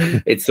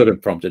 it sort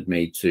of prompted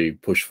me to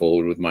push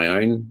forward with my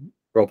own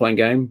role-playing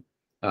game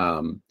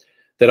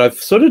that I've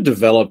sort of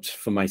developed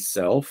for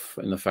myself,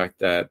 in the fact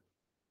that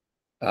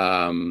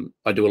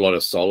I do a lot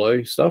of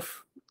solo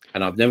stuff,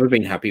 and I've never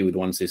been happy with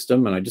one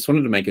system, and I just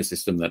wanted to make a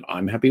system that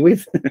I'm happy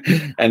with.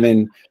 And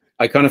then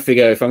I kind of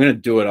figure if I'm going to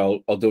do it,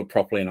 I'll do it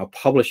properly and I'll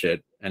publish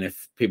it. And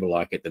if people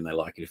like it, then they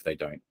like it. If they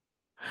don't,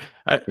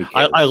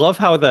 I love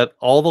how that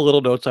all the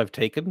little notes I've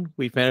taken,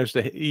 we've managed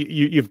to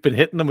you've been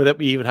hitting them without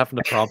me even having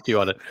to prompt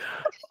you on it.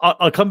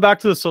 I'll come back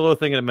to the solo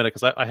thing in a minute,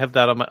 because I have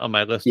that on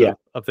my list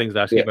of things to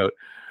ask you about.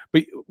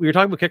 But we were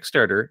talking about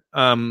Kickstarter,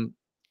 and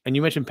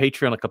you mentioned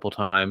Patreon a couple of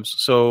times.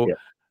 So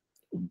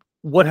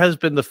what has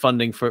been the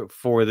funding for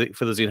the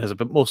zine? Has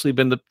it mostly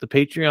been the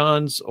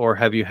Patreons, or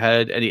have you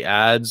had any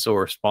ads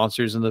or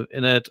sponsors in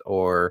it,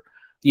 or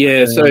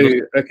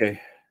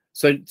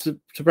so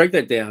to break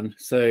that down,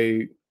 so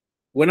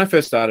when I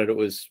first started, it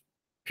was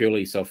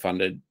purely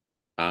self-funded.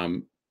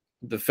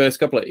 The first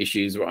couple of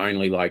issues were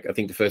only like, I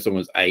think the first one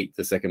was 8,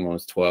 the second one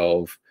was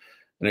 12,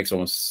 the next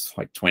one was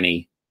like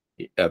 20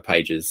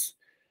 pages,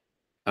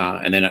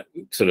 and then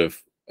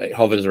it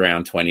hovers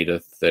around 20 to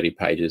 30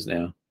 pages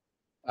now.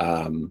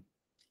 And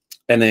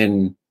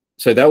then,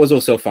 so that was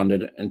all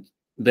self-funded. And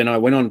then I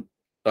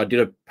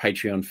did a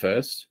Patreon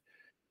first.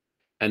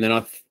 And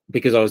then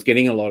because I was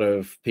getting a lot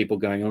of people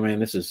going, oh man,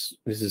 this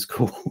is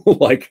cool.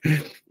 Like,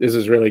 this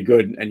is really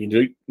good. And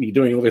you're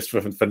doing all this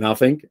for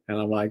nothing. And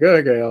I'm like, oh,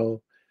 okay,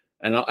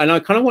 and I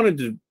kind of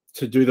wanted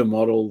to do the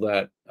model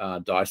that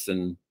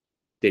Dyson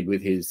did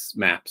with his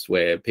maps,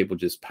 where people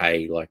just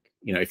pay, like,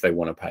 if they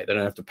want to pay, they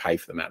don't have to pay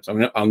for the maps. I'm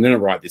going to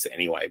write this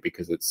anyway,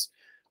 because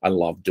I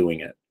love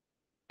doing it.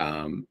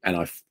 And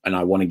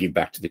I want to give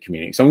back to the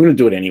community, so I'm going to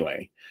do it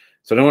anyway.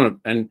 So I don't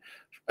want to. And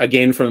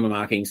again, from a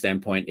marketing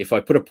standpoint, if I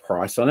put a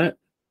price on it,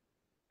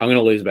 I'm going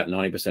to lose about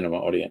 90% of my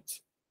audience.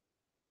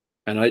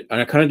 And I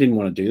kind of didn't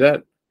want to do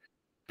that,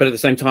 but at the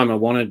same time, I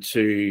wanted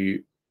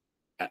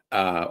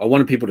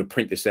people to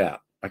print this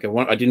out. Like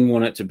I didn't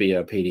want it to be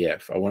a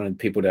PDF. I wanted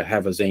people to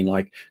have a zine,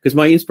 like, because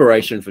my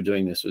inspiration for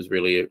doing this was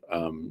really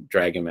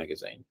Dragon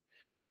magazine,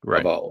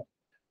 right?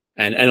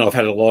 And I've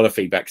had a lot of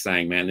feedback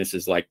saying, man, this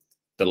is like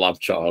the love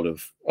child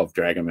of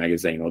Dragon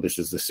magazine, or this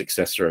is the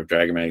successor of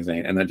Dragon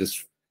magazine. And that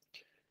just,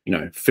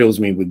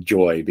 fills me with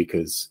joy,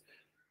 because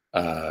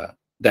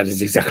that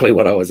is exactly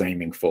what I was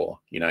aiming for.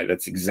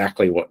 That's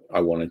exactly what I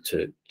wanted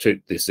to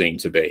this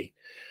zine to be.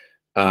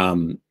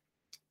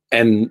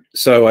 And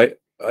so I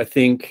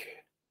think,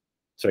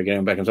 sorry,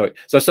 getting back on topic.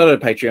 So I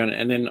started a Patreon,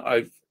 and then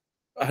I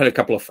had a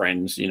couple of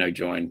friends,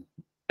 join,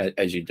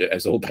 as you do,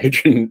 as all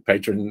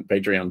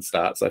Patreon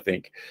starts, I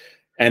think.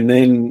 And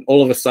then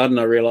all of a sudden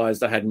I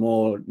realized I had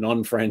more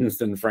non-friends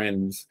than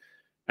friends.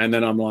 And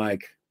then I'm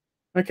like,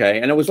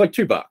 okay. And it was like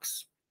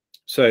 $2.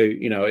 So,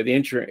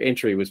 the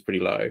entry was pretty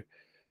low.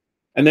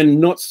 And then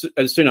not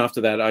as soon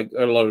after that, I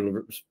got a lot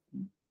of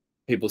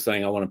people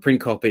saying I want a print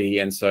copy.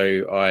 And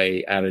so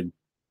I added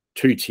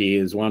 2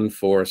 tiers, one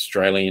for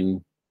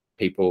Australian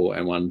people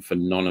and one for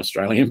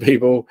non-Australian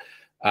people.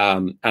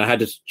 And I had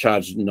to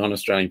charge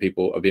non-Australian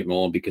people a bit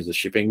more because of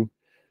shipping.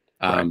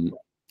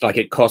 Like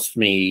it cost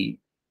me,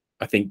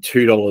 I think,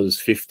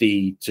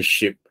 $2.50 to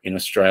ship in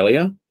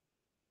Australia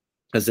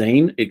a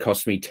zine. It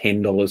cost me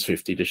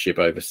 $10.50 to ship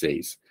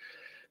overseas.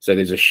 So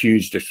there's a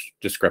huge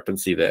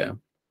discrepancy there.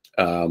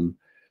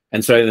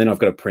 And so then I've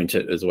got to print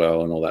it as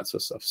well and all that sort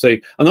of stuff. So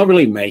I'm not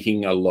really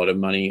making a lot of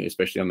money,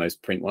 especially on those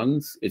print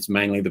ones. It's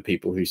mainly the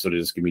people who sort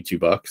of just give me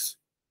 $2,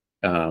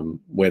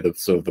 where the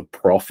sort of the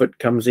profit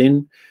comes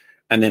in.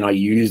 And then I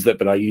use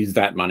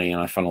that money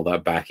and I funnel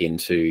that back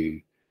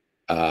into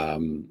art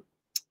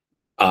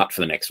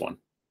for the next one.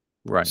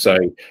 Right. So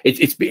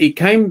it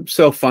became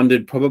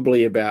self-funded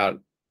probably about,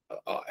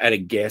 at a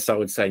guess, I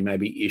would say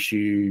maybe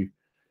issue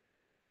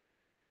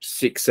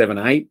 6, 7,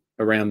 8,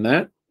 around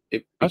that.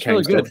 It became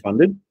really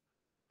self-funded.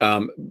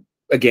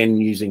 Again,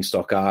 using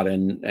stock art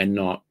and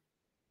not,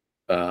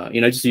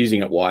 just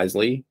using it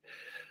wisely.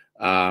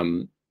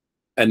 And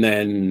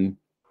then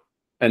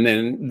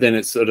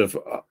it's sort of,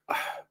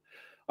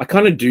 I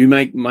kind of do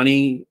make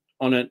money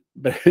on it,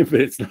 but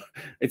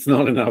it's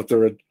not enough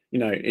to,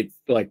 it's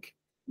like,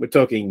 we're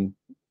talking,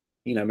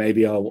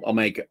 maybe I'll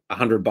make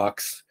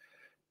 $100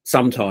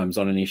 sometimes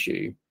on an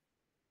issue.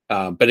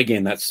 But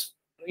again, that's,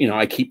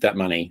 I keep that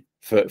money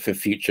for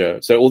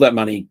future. So all that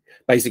money,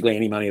 basically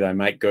any money that I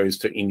make goes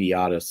to indie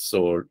artists,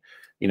 or,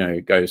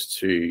 goes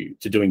to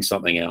doing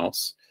something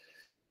else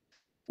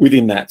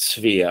within that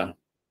sphere.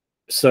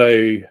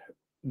 So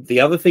the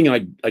other thing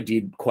I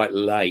did quite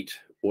late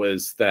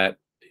was that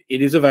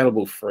it is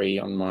available free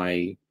on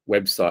my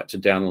website to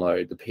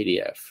download the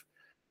PDF.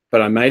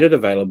 but I made it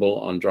available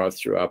on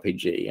Drive-Thru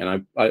RPG,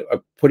 and I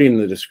put in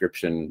the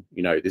description,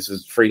 this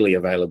is freely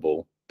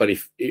available. But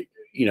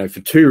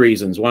for two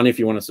reasons. One, if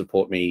you want to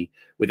support me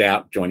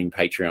without joining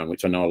Patreon,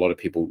 which I know a lot of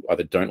people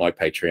either don't like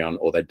Patreon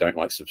or they don't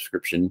like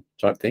subscription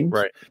type things.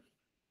 Right.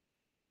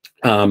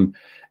 And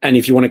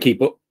if you want to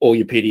keep all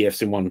your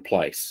PDFs in one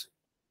place,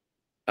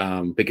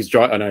 because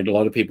I know a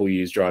lot of people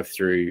use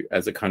Drive-Thru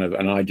as a kind of,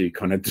 and I do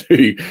kind of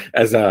do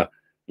as a,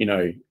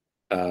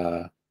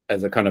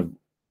 as a kind of,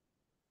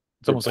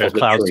 it's almost like a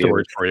cloud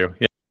storage for you.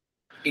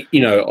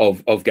 Yeah.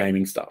 Of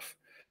gaming stuff.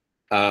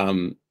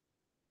 And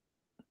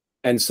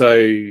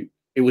so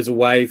it was a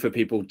way for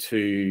people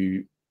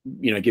to,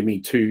 give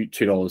me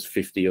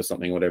 $2.50 or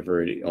something,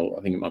 whatever. I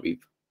think it might be a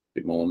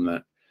bit more than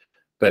that.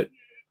 But,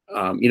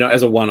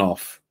 as a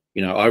one-off,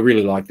 I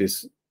really like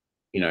this,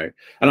 and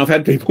I've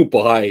had people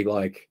buy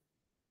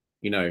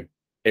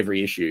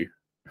every issue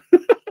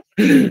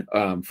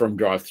from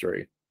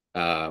Drive-Thru,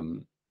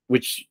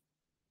 which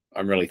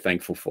I'm really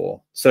thankful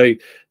for. So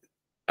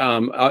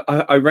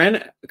I ran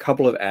a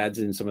couple of ads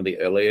in some of the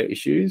earlier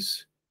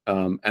issues.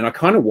 And I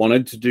kind of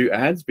wanted to do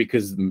ads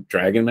because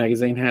Dragon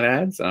Magazine had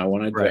ads, and I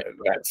wanted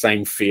that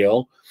same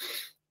feel.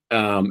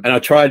 And I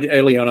tried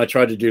early on. I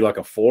tried to do like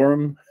a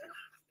forum.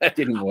 That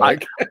didn't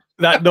work.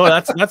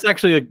 That's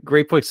actually a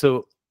great point.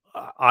 So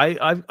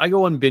I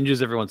go on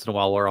binges every once in a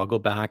while where I'll go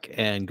back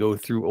and go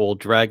through old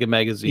Dragon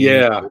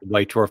Magazine,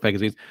 White Dwarf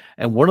magazines,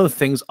 and one of the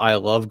things I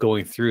love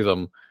going through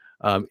them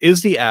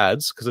is the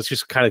ads, because it's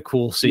just kind of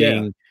cool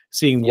seeing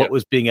what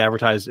was being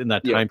advertised in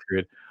that time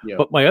period. Yeah.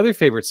 But my other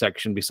favorite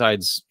section,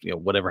 besides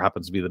whatever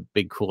happens to be the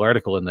big cool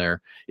article in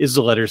there, is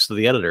the letters to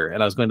the editor.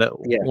 And I was going to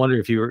wonder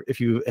if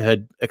you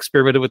had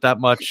experimented with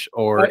that much,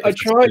 or I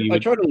tried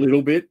a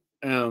little bit,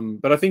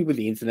 but I think with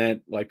the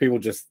internet, like, people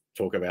just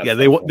talk about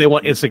they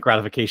want instant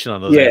gratification on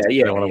those. Ads.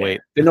 They don't want to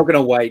wait. They're not going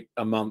to wait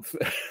a month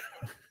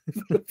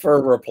for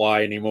a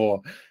reply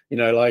anymore.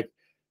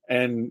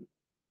 And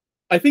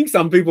I think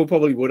some people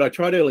probably would. I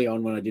tried early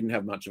on when I didn't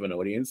have much of an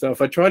audience. So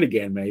if I tried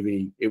again,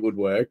 maybe it would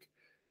work.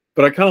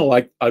 But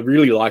I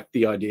really liked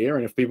the idea.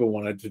 And if people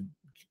wanted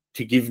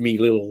to give me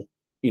little,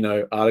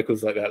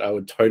 articles like that, I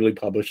would totally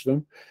publish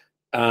them.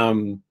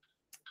 And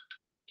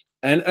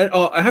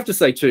I have to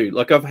say too,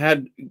 like, I've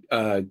had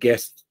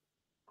guest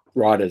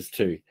writers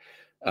too.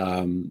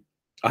 I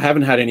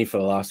haven't had any for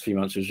the last few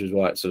months, which is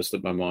why it sort of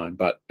slipped my mind.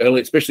 But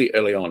especially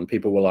early on,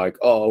 people were like,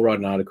 "Oh, I'll write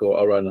an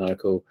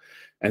article."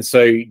 And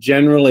so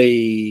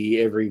generally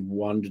every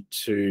 1 to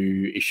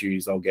 2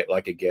 issues, I'll get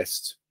like a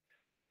guest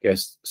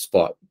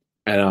spot.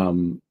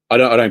 And I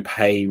don't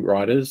pay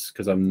writers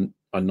because I'm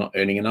not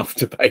earning enough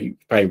to pay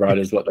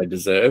writers what they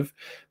deserve.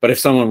 But if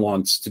someone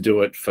wants to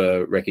do it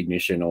for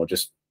recognition, or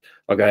just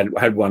like, I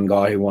had one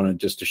guy who wanted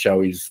just to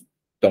show his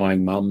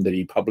dying mum that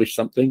he published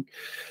something.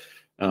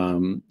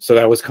 So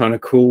that was kind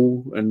of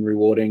cool and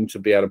rewarding to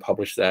be able to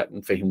publish that,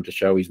 and for him to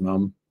show his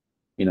mum,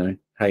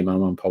 "Hey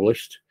mum, I'm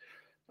published."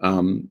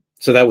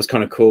 So that was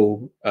kind of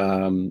cool.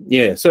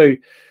 So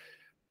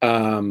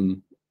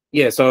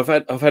I've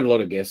had a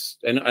lot of guests,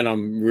 and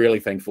I'm really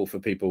thankful for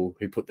people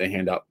who put their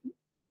hand up,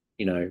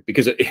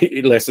 because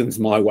it lessens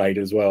my weight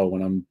as well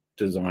when I'm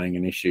designing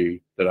an issue,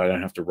 that I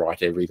don't have to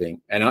write everything.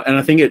 And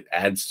I think it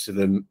adds to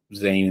the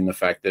zine in the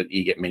fact that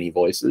you get many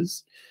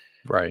voices.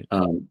 Right.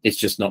 It's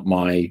just not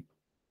my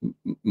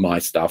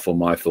stuff or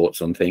my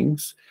thoughts on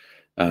things.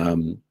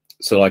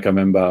 So like, I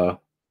remember,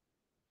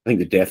 I think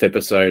the death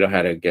episode, I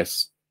had a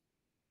guest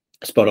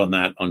spot on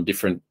that, on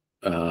different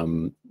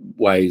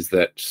ways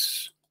that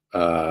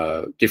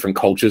different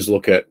cultures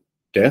look at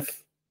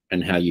death,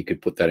 and how you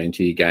could put that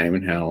into your game,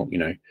 and how,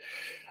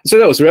 so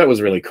that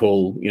was really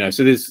cool.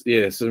 So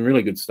there's some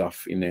really good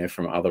stuff in there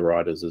from other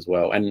writers as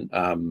well. And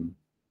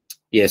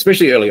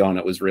especially early on,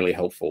 it was really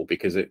helpful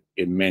because it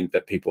meant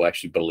that people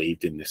actually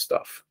believed in this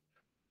stuff.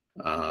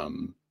 So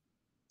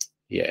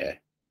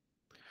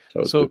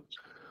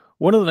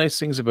one of the nice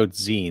things about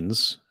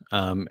zines,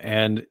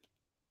 and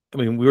I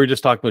mean, we were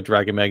just talking about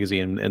Dragon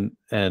Magazine,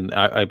 and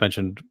I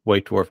mentioned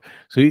White Dwarf.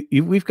 So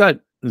we've got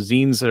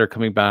zines that are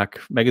coming back,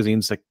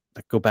 magazines that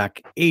go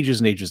back ages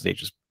and ages and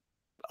ages.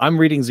 I'm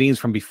reading zines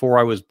from before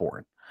I was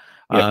born,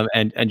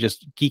 and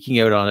just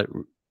geeking out on it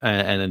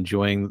and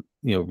enjoying,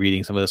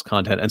 reading some of this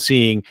content, and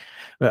seeing.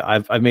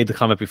 I've made the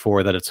comment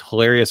before that it's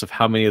hilarious of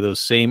how many of those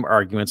same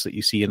arguments that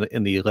you see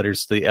in the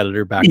letters to the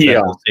editor back then,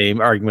 the same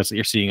arguments that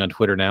you're seeing on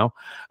Twitter now.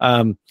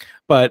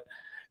 But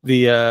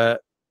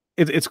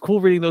it's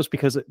cool reading those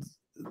because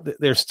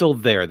they're still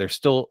there. They're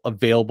still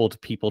available to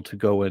people to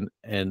go and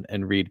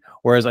read.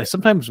 Whereas I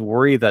sometimes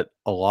worry that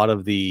a lot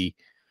of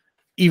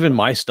even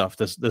my stuff,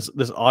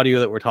 this audio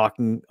that we're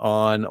talking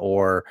on,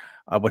 or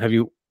what have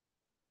you,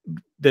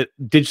 that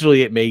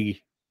digitally it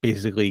may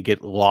basically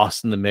get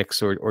lost in the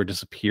mix or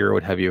disappear, or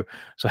what have you.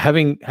 So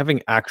having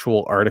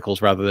actual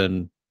articles rather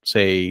than,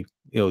 say,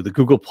 the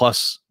Google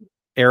Plus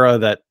era,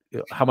 that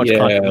how much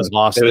content was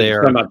lost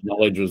there. So much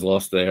knowledge was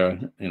lost there,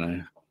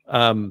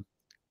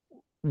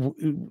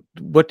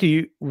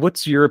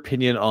 What's your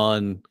opinion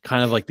on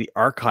kind of like the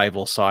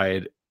archival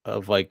side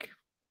of, like,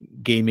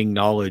 gaming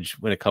knowledge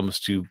when it comes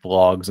to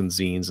blogs and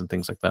zines and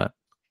things like that.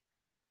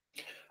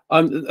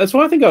 That's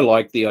why I think I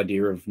like the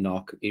idea of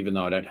Knock, even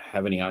though I don't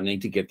have any. I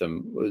need to get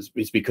them.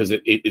 Is because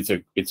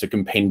it's a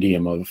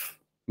compendium of,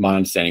 my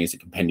understanding is a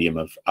compendium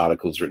of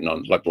articles written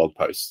on, like blog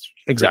posts.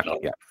 Exactly.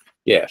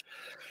 Yeah.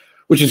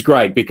 Which is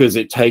great because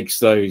it takes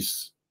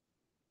those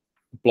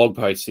blog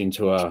posts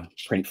into a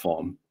print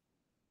form.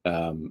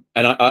 And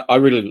I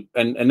really,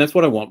 and that's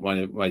what I want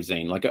my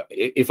zine. Like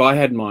if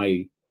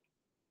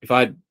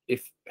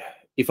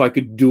I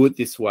could do it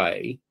this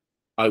way,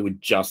 I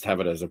would just have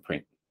it as a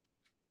print,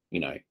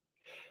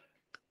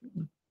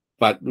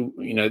 but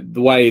the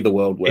way the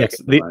world works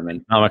at the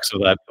moment, economics of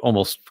that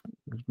almost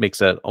makes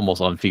that almost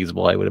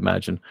unfeasible, I would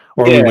imagine.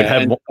 Or we would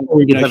have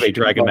a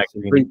Dragon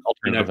magazine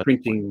alternative.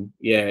 Printing,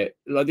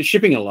 like the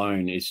shipping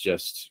alone is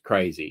just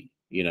crazy,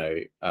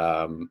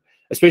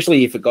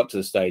 especially if it got to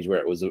the stage where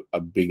it was a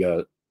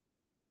bigger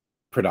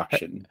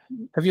production.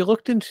 Have you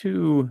looked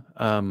into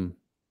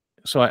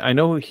so I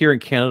know here in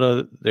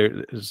Canada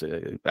there is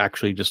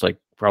actually just like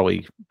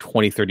probably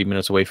 20-30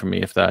 minutes away from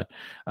me, if that,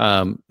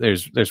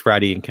 there's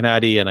Ratty and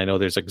Canady, and I know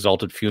there's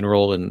Exalted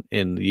Funeral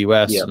in the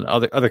US and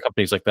other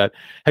companies like that.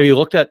 Have you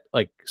looked at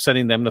like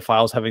sending them the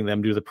files, having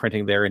them do the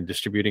printing there and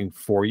distributing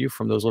for you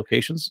from those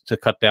locations to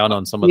cut down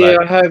on some of that? Yeah,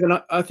 I have, and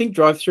I think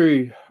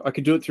Drive-Thru, I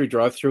could do it through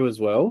Drive-Thru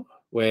as well,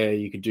 where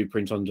you could do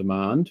print on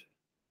demand.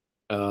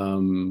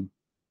 And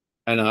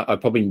I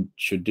probably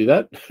should do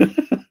that,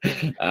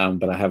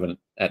 but I haven't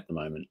at the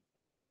moment.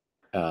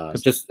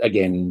 Just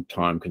again,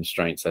 time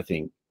constraints, I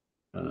think,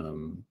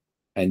 and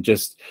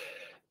just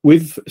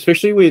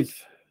especially with.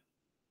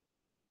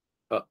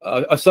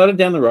 I started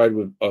down the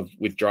road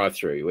with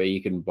Drive-Thru, where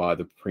you can buy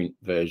the print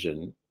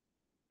version,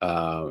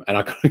 and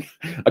I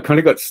kind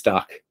of got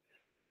stuck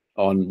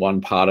on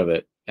one part of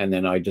it, and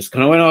then I just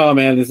kind of went, "Oh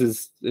man, this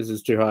is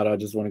too hard. I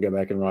just want to go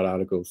back and write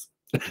articles."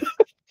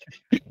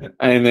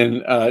 And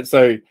then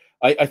so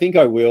I think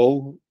I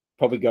will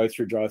probably go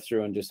through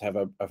Drive-Thru and just have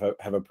a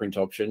print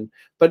option.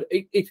 But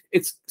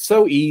it's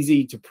so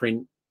easy to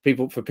print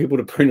for people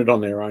to print it on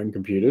their own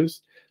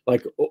computers.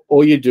 Like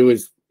all you do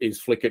is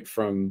flick it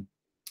from,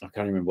 I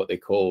can't remember what they're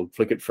called.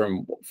 Flick it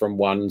from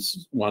one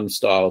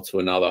style to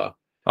another.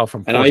 Oh,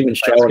 and I even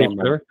show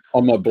it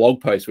on my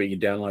blog post where you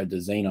download the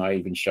zine. I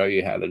even show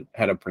you how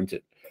to print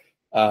it.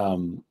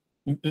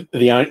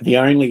 The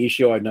only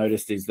issue I've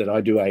noticed is that I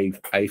do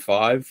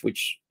A5,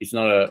 which is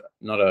not a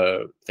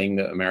thing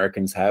that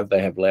Americans have.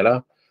 They have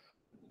letter,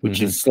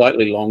 which is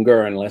slightly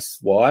longer and less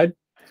wide.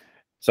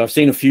 So I've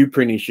seen a few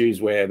print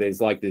issues where there's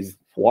like these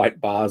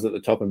white bars at the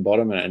top and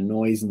bottom, and it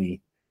annoys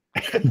me.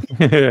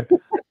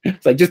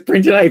 So just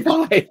print it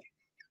A5.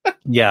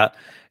 Yeah.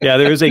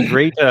 There's a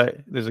great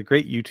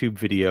YouTube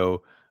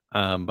video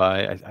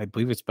by I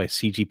believe it's by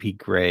CGP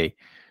Grey,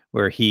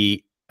 where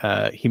he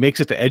makes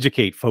it to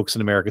educate folks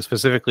in America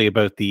specifically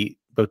about the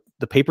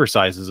paper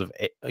sizes of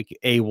like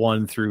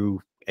A1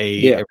 through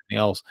everything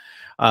else,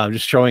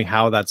 just showing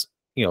how that's,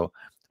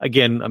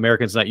 again,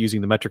 Americans not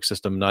using the metric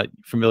system, not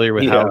familiar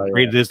with how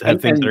great it is to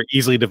have things that are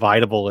easily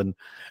dividable. And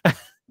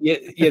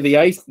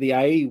the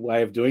A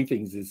way of doing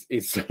things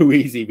is so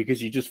easy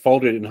because you just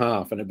fold it in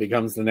half and it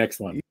becomes the next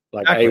one.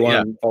 Like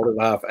A1 folded in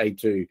half,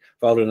 A2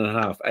 folded in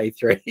half,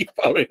 A3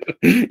 folded.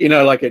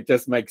 Like it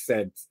just makes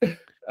sense.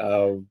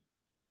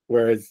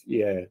 Whereas,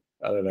 I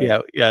don't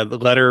know. Yeah, the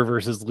letter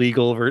versus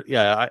legal. Here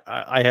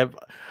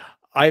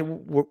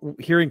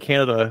in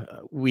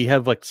Canada, we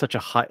have like such a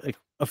high, like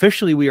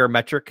officially we are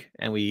metric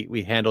and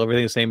we handle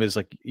everything the same as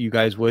like you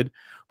guys would,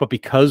 but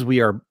because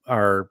we are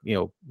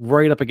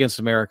right up against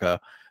America,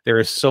 there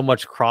is so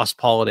much cross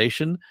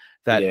pollination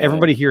that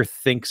everybody here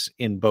thinks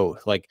in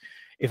both. Like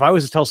if I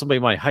was to tell somebody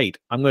my height,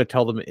 I'm going to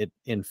tell them it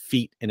in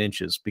feet and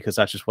inches because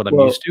that's just what I'm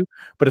used to.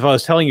 But if I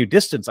was telling you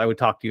distance, I would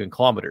talk to you in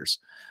kilometers.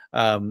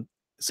 Funny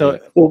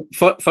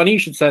you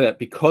should say that,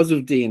 because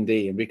of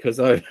D&D and because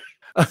I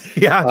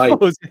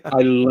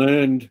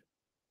learned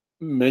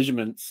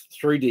measurements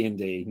through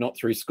D&D, not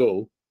through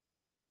school,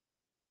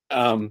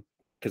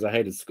 because I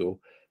hated school.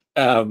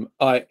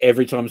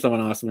 Every time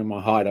someone asks me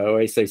my height, I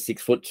always say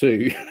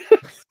 6'2".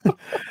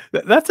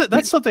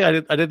 That's something I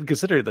didn't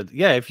consider. That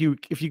if you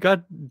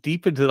got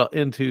deep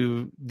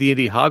into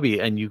D&D hobby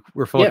and you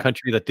were from a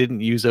country that didn't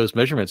use those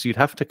measurements, you'd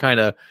have to kind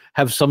of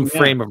have some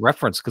frame of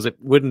reference, because it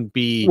wouldn't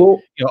be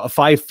a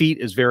 5 feet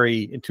is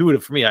very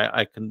intuitive for me.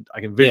 I can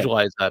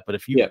visualize that, but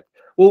if you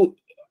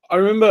I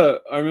remember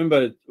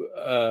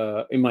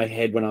in my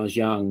head when I was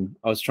young,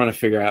 I was trying to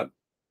figure out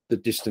the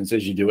distance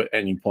as you do at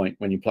any point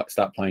when you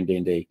start playing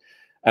D&D,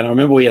 and I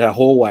remember we had a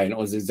hallway and it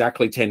was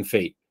exactly 10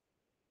 feet.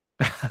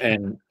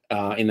 And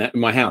in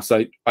my house,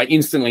 so I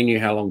instantly knew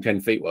how long 10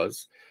 feet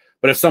was.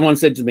 But if someone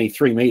said to me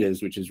 3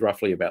 meters, which is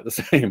roughly about the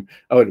same,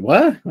 I would,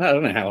 what? I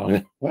don't know how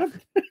long. What?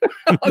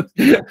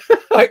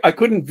 I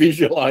couldn't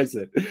visualize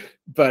it,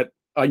 but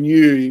I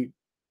knew,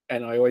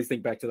 and I always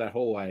think back to that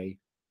hallway.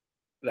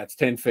 That's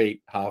 10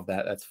 feet, half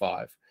that's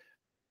 5.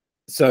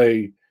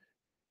 So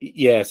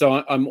Yeah,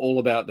 so I'm all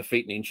about the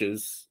feet and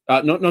inches.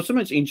 Not so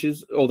much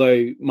inches,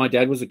 although my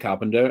dad was a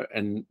carpenter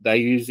and they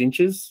use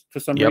inches for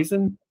some Yep.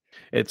 reason.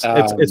 It's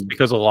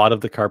because a lot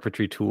of the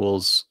carpentry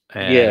tools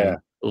Yeah, and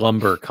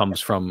lumber comes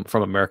from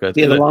America.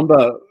 yeah, the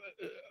lumber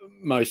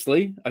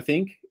mostly, I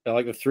think,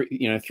 like the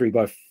three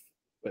by,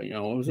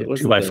 what was it? Was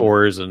two it by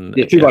fours and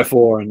yeah,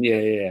 2x4 and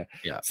yeah.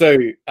 So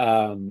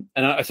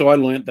so I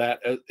learned that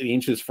the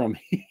inches from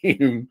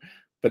him,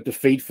 but the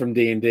feet from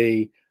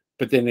D&D.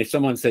 But then if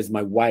someone says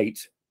my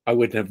weight, I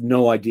would have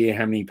no idea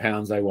how many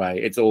pounds I weigh.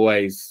 It's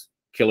always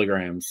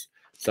kilograms.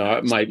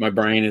 So my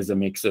brain is a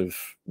mix of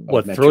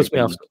what metric throws me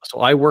off. So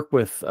I work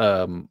with I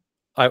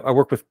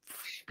work with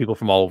people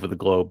from all over the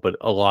globe, but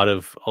a lot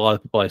of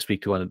people I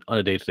speak to on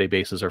a day-to-day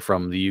basis are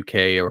from the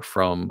UK or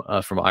from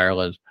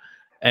Ireland,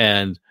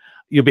 and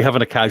you'll be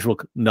having a casual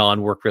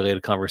non-work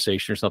related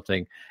conversation or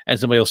something, and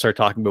somebody will start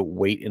talking about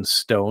weight in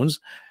stones,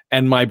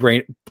 and my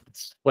brain,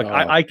 like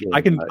I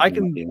can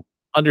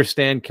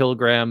understand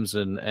kilograms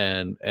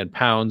and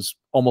pounds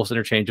almost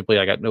interchangeably.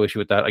 I got no issue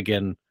with that.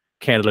 Again,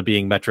 Canada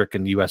being metric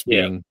and US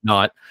being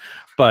not,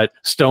 but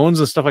stones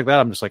and stuff like that,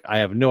 I'm just like, I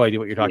have no idea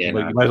what you're talking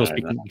about. You might as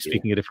well be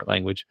speaking a different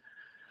language.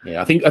 Yeah,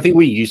 I think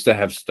we used to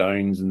have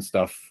stones and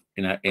stuff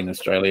in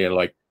Australia,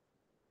 like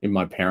in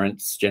my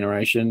parents'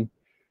 generation.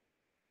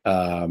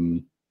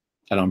 And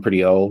I'm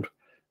pretty old,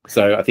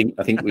 so I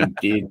think we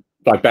did,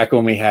 like back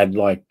when we had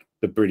like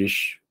the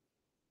British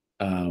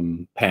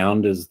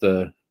pound as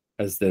the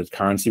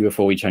currency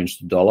before we changed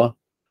to dollar.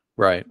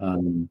 Right.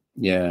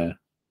 Yeah.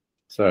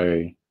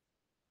 So,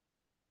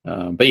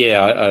 but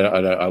yeah,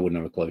 I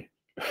wouldn't have a clue.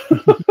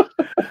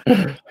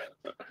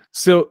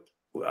 So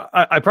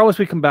I promise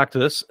we come back to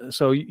this.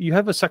 So you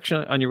have a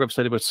section on your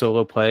website about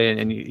solo play,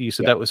 and you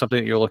said that was something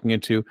that you're looking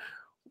into.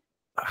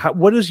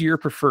 What is your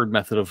preferred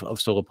method of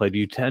solo play? Do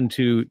you tend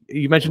to?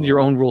 You mentioned your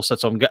own rule set,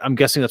 so I'm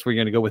guessing that's where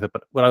you're going to go with it.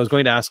 But what I was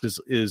going to ask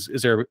is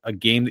there a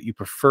game that you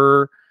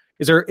prefer?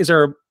 Is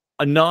there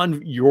a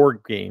non your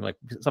game, like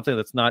something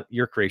that's not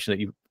your creation, that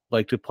you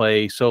like to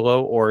play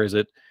solo, or is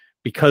it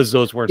because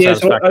those weren't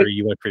satisfactory,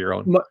 you went for your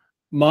own?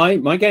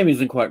 My game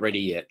isn't quite ready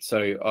yet.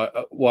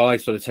 So while I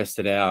sort of test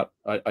it out,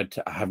 I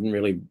haven't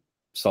really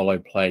solo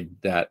played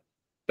that,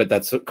 but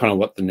that's kind of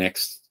what the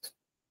next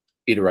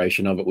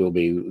iteration of it will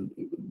be.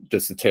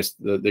 Just the test,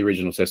 the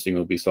original testing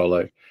will be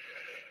solo.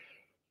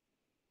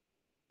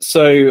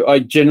 So I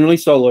generally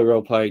solo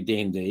role play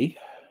D&D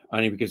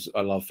only because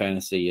I love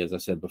fantasy. As I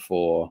said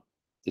before,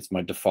 it's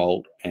my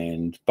default.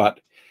 But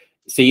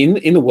see,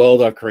 in the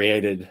world I've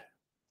created,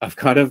 I've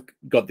kind of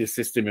got this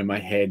system in my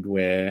head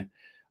where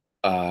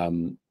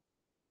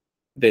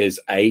there's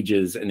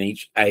ages, and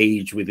each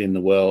age within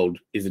the world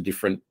is a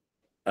different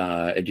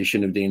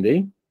edition of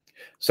D&D.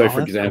 So, for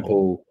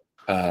example,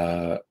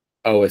 cool.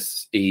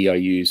 OSE I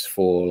use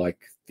for like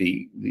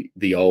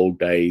the old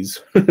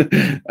days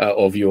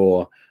of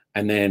yore,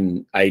 and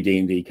then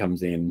AD&D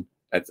comes in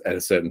at a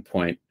certain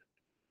point,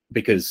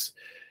 because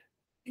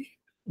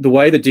the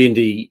way the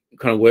D&D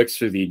kind of works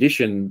through the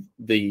edition,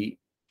 the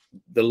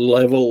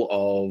level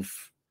of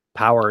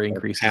power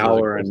increases,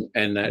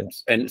 and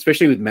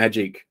especially with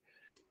magic,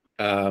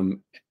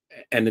 and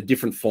the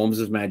different forms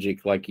of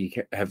magic, like you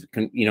have,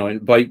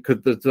 and by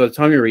the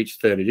time you reach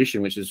third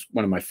edition, which is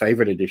one of my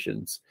favorite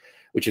editions,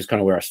 which is kind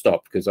of where I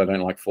stopped because I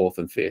don't like fourth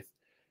and fifth.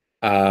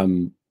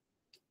 Third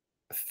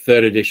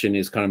edition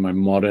is kind of my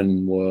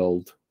modern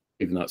world,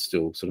 even though it's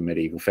still sort of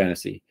medieval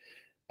fantasy.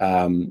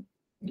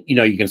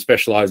 You can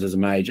specialize as a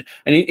mage,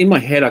 and in my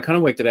head, I kind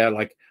of worked it out.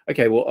 Like,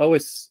 okay, well,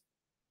 OSE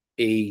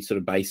sort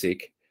of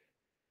basic,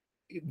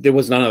 there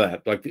was none of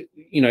that, like,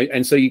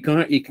 and so you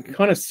can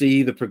kind of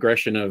see the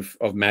progression of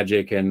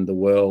magic and the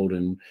world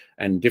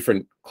and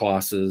different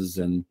classes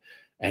and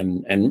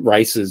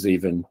races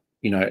even,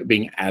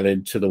 being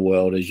added to the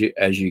world as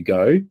you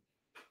go.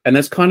 And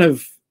that's kind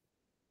of,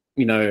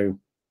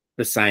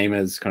 the same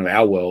as kind of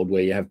our world,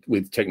 where you have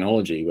with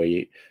technology,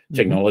 where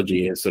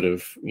technology has sort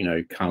of,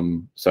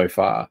 come so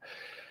far.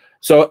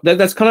 So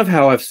that's kind of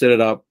how I've set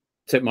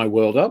my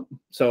world up.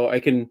 So I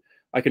can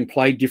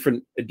play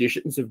different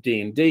editions of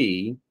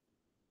D&D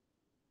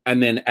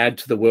and then add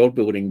to the world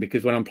building,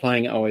 because when I'm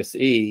playing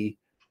OSE,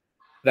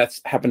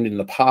 that's happened in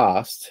the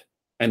past,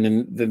 and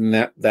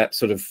then that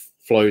sort of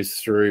flows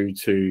through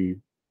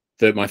to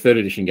my third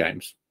edition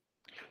games.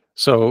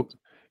 So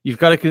you've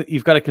got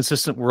a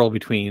consistent world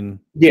between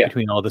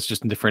all this,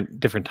 just in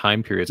different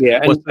time periods.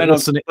 Yeah, what's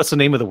the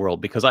name of the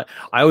world? Because I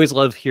always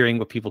love hearing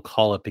what people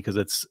call it, because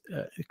it's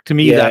to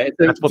me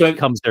that's what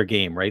becomes their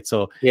game, right?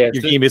 So your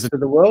game isn't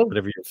the world.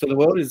 So the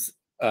world is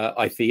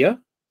Ithia.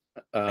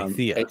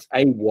 It's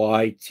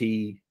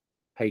Aythia.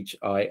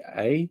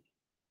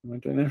 Am I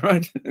doing that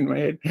right in my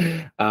head?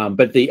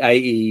 But the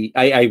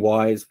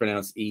AAY is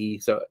pronounced E.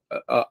 So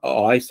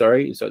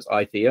sorry. So it's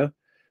Ithia.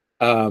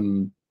 I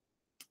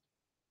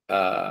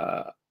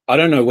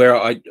don't know where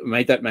I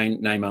made that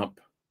name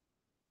up.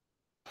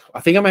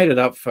 I think I made it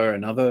up for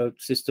another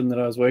system that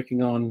I was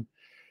working on,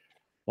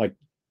 like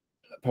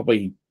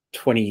probably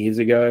 20 years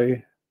ago,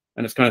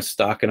 and it's kind of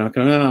stuck. And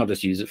I'll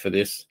just use it for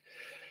this.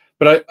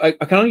 but I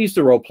kind of used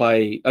to role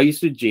play. I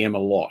used to GM a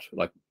lot.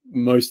 Like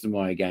most of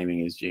my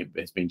gaming has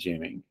been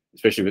GMing,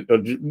 especially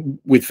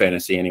with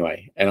fantasy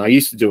anyway. And I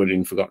used to do it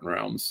in Forgotten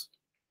Realms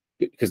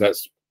because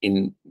that's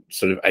in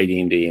sort of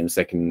AD&D in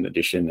second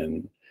edition,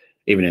 and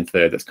even in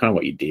third. That's kind of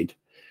what you did,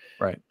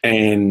 right?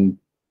 And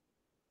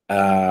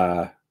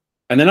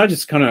then I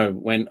just kind of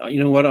went, you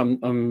know what?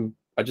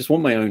 I just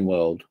want my own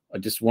world. I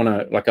just want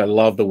to, like, I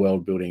love the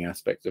world building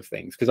aspect of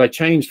things because I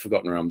changed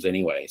Forgotten Realms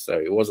anyway, so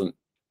it wasn't,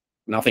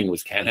 nothing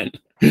was canon.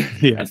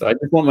 Yeah. And so I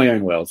just want my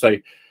own world. So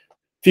a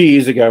few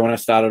years ago when I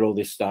started all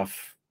this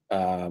stuff,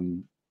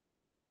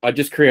 I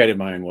just created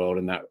my own world,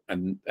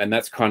 and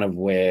that's kind of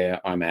where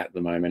I'm at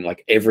the moment.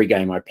 Like every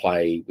game I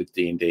play with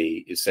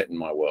D&D is set in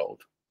my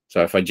world.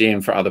 So if I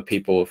GM for other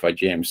people, if I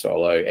GM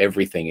solo,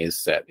 everything is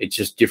set. It's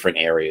just different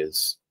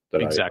areas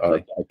that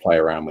I play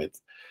around with.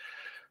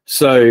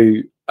 So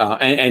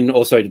and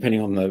also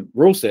depending on the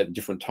rule set at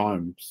different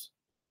times.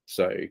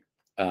 So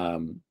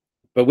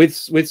but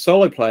with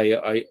solo play,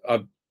 I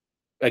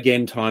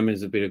again, time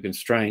is a bit of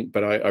constraint,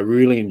 but I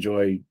really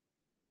enjoy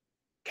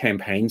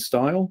campaign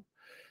style.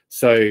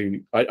 So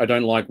I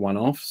don't like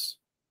one-offs.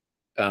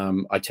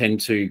 I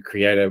tend to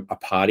create a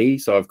party,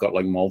 so I've got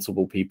like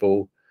multiple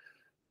people,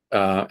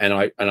 and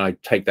I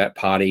take that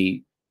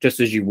party just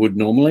as you would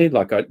normally,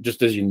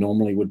 just as you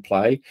normally would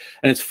play.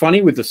 And it's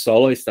funny with the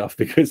solo stuff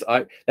because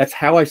that's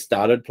how I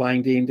started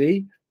playing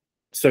D&D.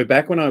 So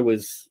back when I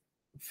was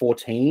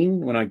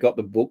 14, when I got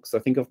the books, I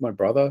think of my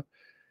brother,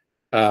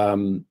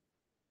 I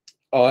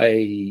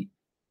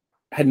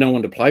had no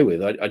one to play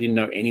with. I didn't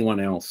know anyone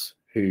else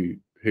who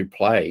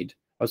played.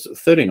 I was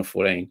 13 or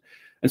 14.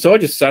 And so I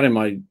just sat in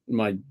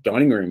my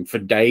dining room for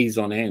days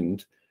on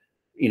end,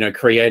 you know,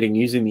 creating,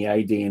 using the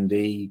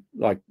AD&D,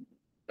 like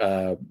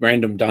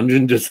random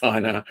dungeon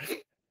designer,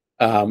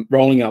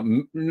 rolling up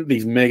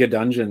these mega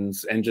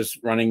dungeons and just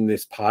running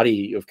this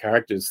party of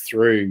characters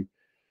through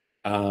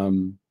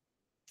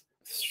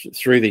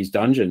these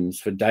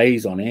dungeons for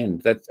days on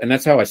end.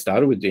 That's how I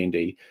started with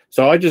D&D.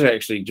 So I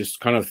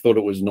just kind of thought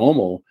it was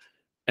normal.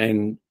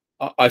 And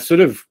I sort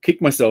of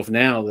kick myself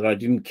now that I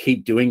didn't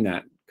keep doing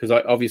that, because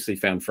I obviously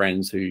found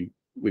friends who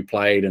we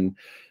played, and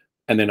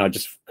then I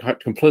just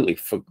completely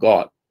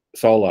forgot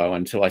solo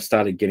until I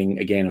started getting,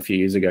 again, a few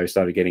years ago,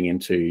 started getting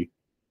into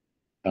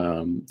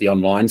the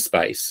online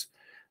space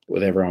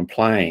with everyone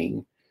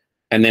playing.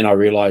 And then I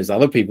realized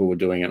other people were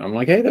doing it. I'm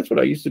like, hey, that's what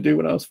I used to do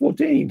when I was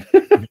 14.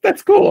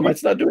 That's cool. I might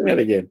start doing that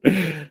again.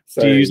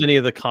 So, do you use any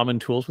of the common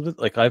tools with it?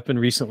 Like I've been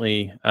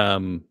recently,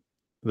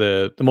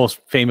 the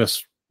most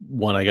famous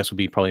one, I guess, would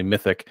be probably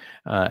Mythic,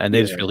 and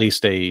they just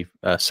released a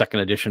second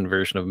edition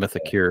version of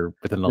Mythic here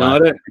within the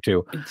last year or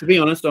two. To be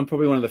honest, I'm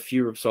probably one of the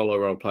few solo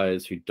role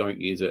players who don't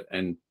use it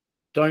and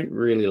don't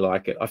really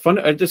like it.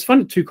 I just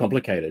find it too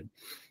complicated.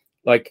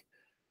 Like,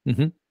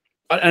 and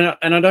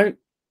I don't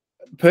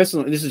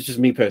personally. This is just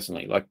me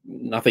personally. Like,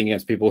 nothing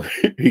against people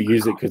who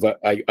use it, because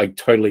I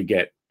totally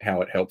get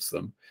how it helps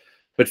them.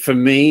 But for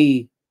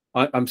me,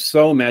 I'm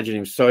so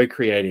imaginative, so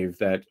creative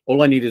that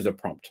all I need is a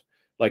prompt.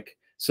 Like,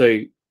 so.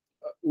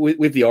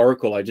 With the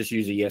Oracle, I just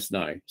use a yes,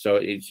 no. So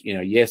it's, you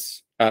know,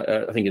 yes,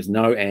 I think it's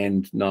no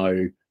and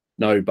no,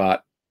 no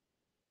but,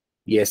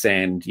 yes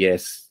and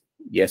yes,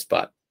 yes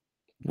but.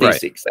 Right.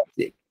 D6, that's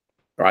it.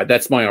 Right,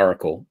 that's my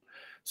Oracle.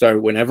 So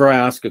whenever I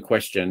ask a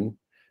question,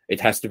 it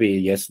has to be a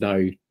yes,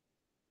 no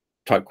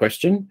type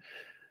question.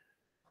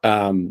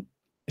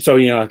 So,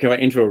 you know, if I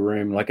enter a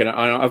room, like,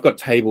 I've got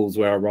tables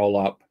where I roll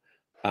up,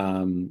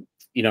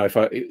 you know,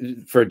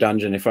 for a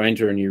dungeon, if I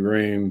enter a new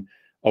room,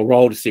 I'll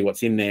roll to see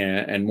what's in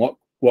there, and what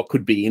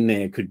could be in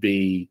there could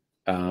be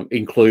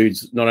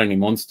includes not only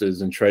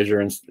monsters and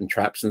treasure and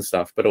traps and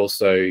stuff, but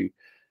also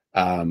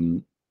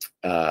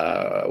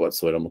what's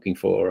the word I'm looking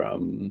for?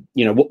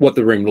 You know, what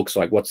the room looks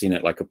like, what's in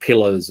it, like a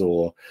pillars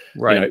or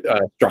you know,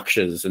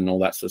 structures and all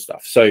that sort of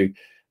stuff. So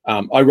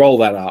I roll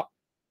that up,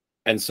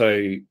 and so,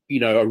 you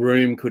know, a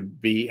room could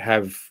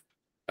have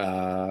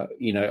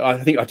you know,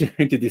 I think I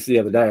did this the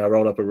other day. I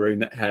rolled up a room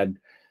that had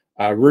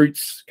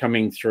roots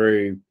coming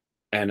through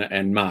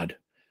and mud.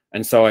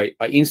 And so I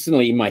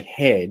instantly, in my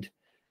head,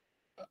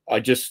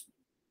 I just,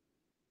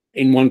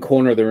 in one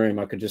corner of the room,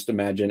 I could just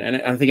imagine, and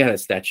I think I had a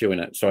statue in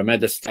it. So I made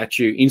the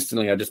statue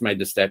instantly. I just made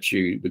the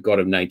statue the god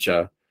of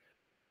nature,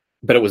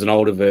 but it was an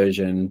older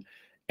version.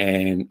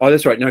 And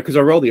that's right. No, because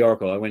I rolled the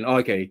Oracle. I went,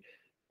 okay,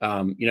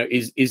 you know,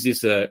 is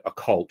this a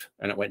cult?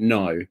 And it went,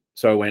 no.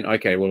 So I went,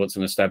 okay, well, it's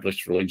an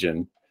established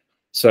religion.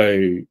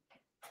 So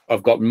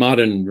I've got mud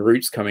and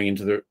roots coming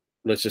into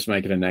let's just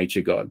make it a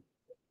nature god.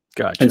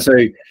 Gotcha. And so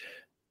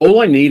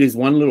all I need is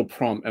one little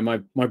prompt, and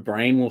my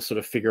brain will sort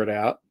of figure it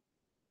out,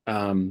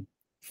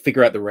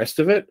 figure out the rest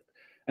of it.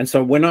 And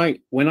so when I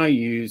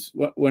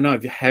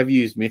have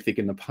used Mythic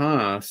in the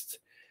past,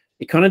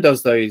 it kind of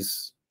does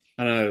those,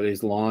 I don't know,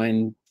 these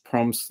line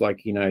prompts,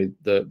 like, you know,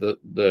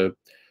 the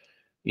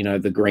you know,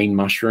 the green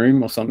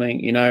mushroom or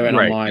something, you know, and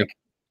I'm like,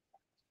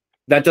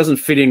 that doesn't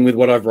fit in with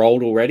what I've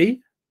rolled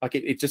already. Like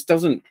it just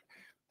doesn't,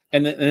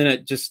 and then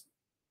it just,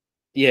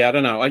 yeah, I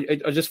don't know.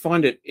 I just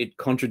find it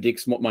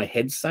contradicts what my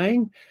head's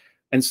saying.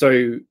 And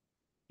so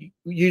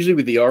usually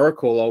with the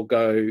Oracle, I'll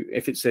go,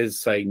 if it says,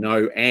 say,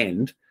 no,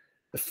 and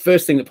the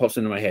first thing that pops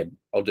into my head,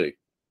 I'll do.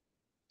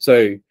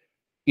 So,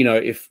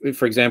 if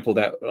for example,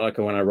 that, like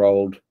when I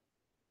rolled,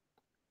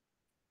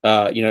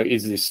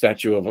 is this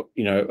statue of,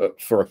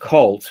 for a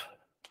cult,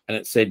 and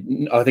it said,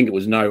 I think it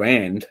was no,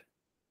 and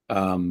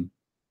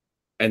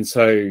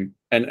so,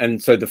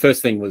 so the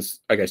first thing was,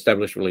 okay,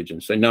 established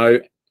religion. So no,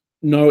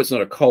 it's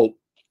not a cult,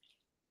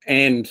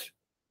 and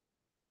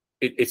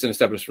it's an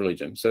established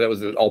religion. So that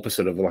was the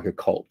opposite of like a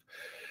cult.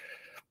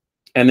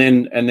 And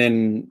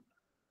then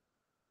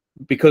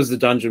because the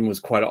dungeon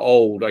was quite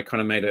old, I kind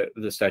of made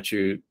the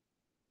statue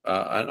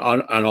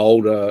an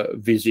older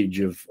visage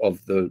of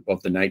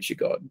the nature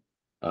god,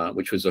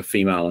 which was a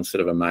female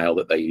instead of a male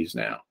that they use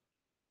now.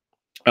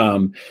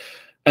 And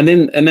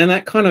then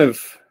that kind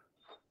of,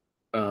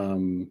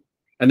 and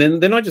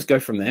then I just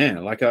go from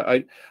there. Like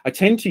I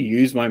tend to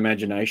use my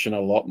imagination a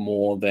lot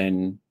more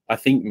than I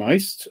think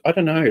most. I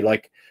don't know,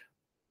 like,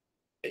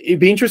 it'd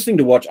be interesting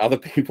to watch other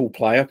people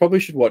play. I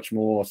probably should watch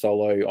more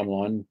solo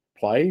online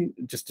play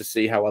just to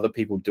see how other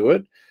people do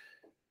it.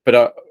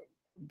 But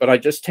I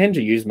just tend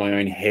to use my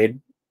own head,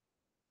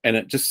 and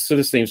it just sort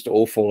of seems to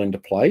all fall into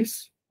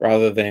place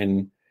rather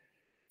than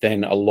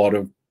a lot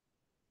of,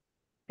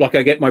 like,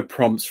 I get my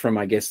prompts from,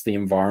 I guess, the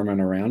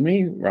environment around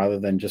me rather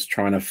than just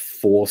trying to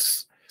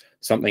force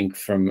something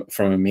from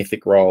a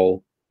mythic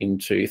role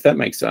into, if that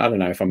makes, I don't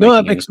know if I'm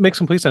no, that makes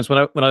complete sense. When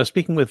I was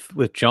speaking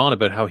with John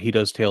about how he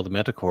does Tale of the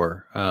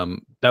Manticore,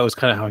 that was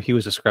kind of how he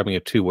was describing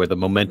it too, where the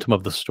momentum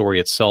of the story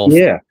itself,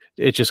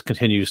 it just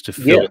continues to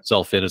fill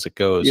itself in as it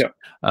goes.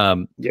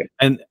 I think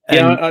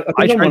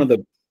on one of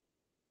the,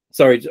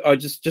 sorry, I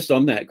just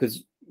on that,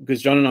 because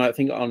John and I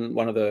think on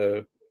one of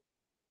the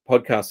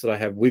podcasts that I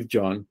have with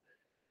John,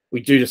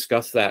 we do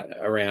discuss that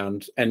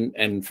around,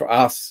 and for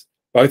us,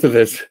 both of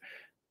us,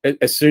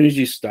 as soon as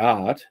you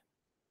start,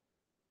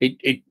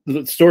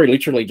 the story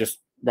literally just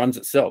runs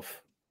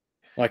itself.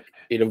 Like,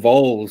 it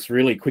evolves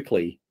really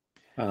quickly.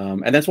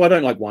 And that's why I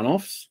don't like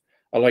one-offs.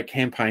 I like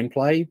campaign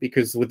play,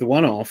 because with the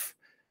one-off,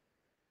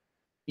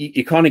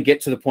 you kind of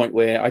get to the point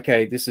where,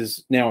 okay, this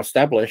is now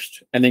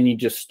established, and then you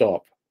just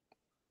stop.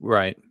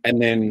 Right.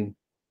 And then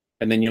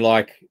you're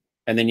like,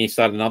 and then you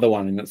start another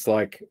one, and it's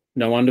like,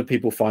 no wonder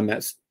people find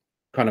that's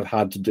kind of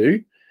hard to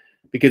do,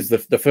 because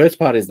the first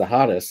part is the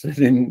hardest.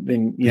 And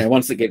then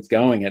once it gets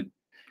going, it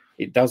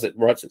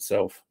writes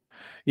itself.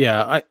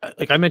 Yeah,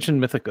 I mentioned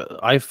Mythic.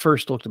 I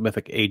first looked at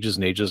Mythic ages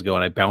and ages ago,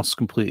 and I bounced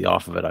completely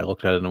off of it. I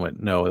looked at it and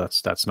went, "No,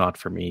 that's not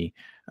for me,"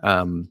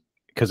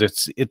 because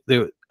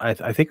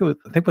I think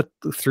what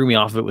threw me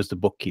off of it was the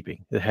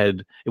bookkeeping.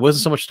 It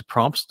wasn't so much the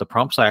prompts. The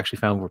prompts I actually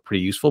found were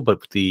pretty useful,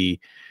 but the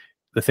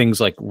things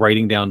like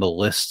writing down the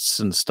lists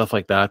and stuff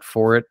like that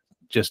for it,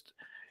 just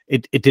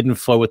it didn't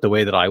flow with the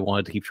way that I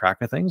wanted to keep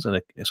track of things, and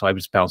so I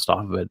just bounced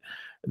off of it.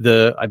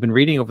 I've been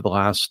reading over the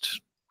last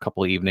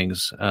couple of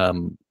evenings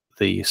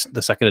the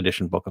second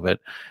edition book of it,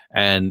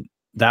 and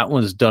that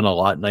one's done a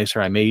lot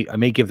nicer. I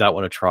may give that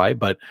one a try,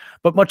 but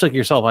much like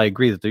yourself, I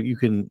agree that you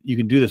can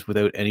do this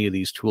without any of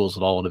these tools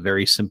at all, in a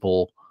very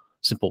simple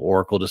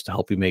oracle, just to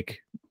help you make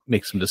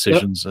some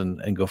decisions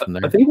and go from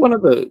there. I think one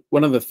of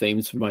the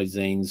themes for my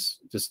zines,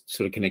 just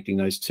sort of connecting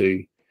those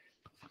two,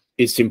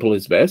 is simple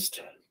is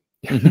best.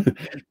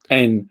 Mm-hmm.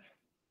 And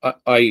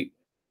I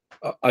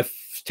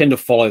tend to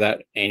follow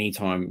that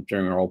anytime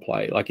during a role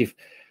play. Like, if,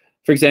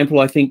 for example,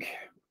 I think,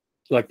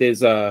 like,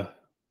 there's a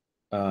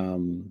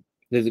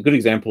good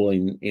example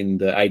in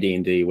the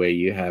AD&D where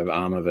you have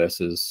armor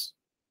versus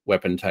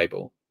weapon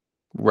table,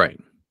 right?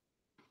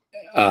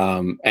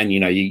 And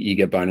you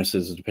get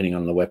bonuses depending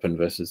on the weapon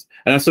versus,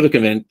 and I sort of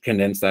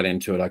condense that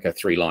into like a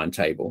 3-line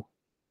table.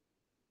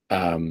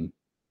 And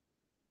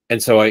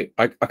so I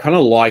kind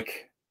of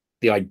like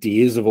the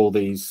ideas of all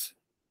these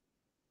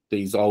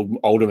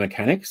older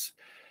mechanics,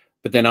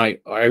 but then I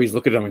always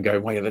look at them and go,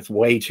 "Wait, that's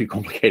way too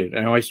complicated."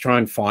 And I always try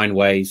and find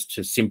ways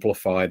to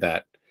simplify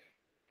that.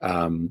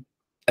 And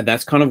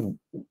that's kind of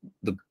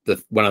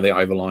the one of the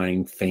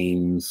overriding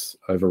themes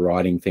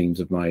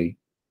of my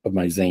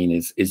zine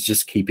is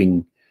just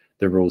keeping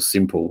the rules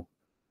simple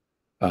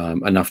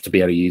enough to be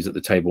able to use at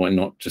the table and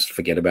not just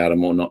forget about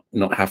them, or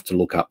not have to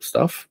look up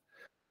stuff.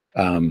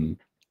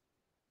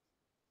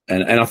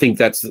 And I think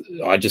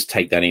I just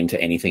take that into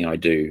anything I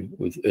do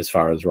as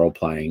far as role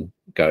playing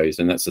goes,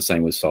 and that's the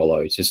same with solo.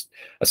 It's just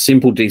a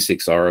simple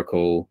D6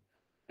 oracle,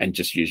 and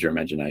just use your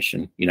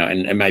imagination,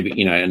 and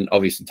maybe, and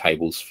obviously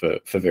tables for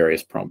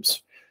various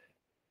prompts.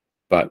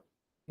 But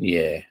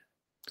yeah,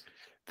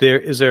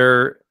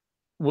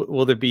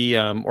 will there be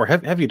or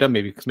have you done,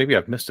 maybe, because maybe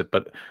I've missed it,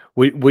 but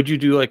would you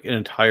do like an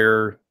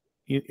entire,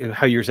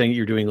 how you're saying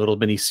you're doing little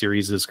mini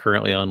series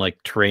currently on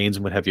like terrains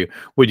and what have you?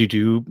 Would you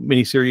do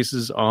mini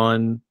series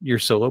on your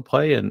solo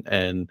play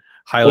and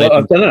highlight?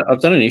 Well, I've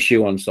done an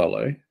issue on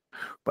solo.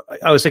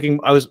 But I was thinking,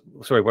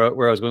 sorry,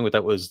 where I was going with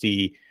that was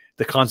the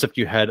concept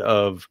you had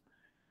of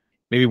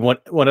maybe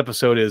one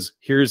episode is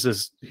here's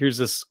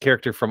this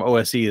character from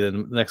OSE,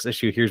 then the next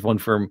issue here's one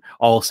from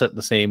all set in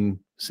the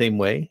same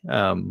way.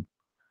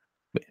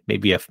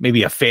 maybe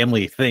a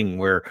family thing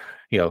where,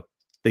 you know,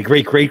 the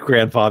great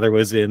grandfather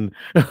was in.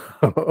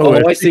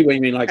 Oh, I see what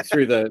you mean, like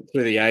through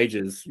the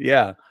ages.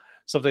 Yeah,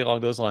 something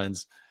along those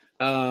lines.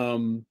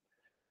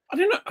 I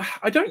don't know.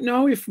 I don't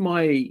know if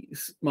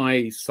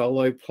my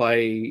solo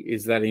play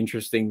is that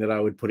interesting that I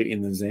would put it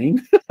in the zine.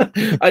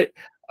 I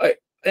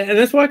and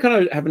that's why I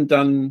kind of haven't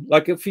done,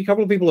 like, a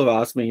couple of people have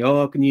asked me,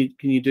 oh, can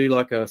you do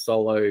like a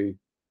solo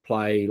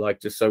play,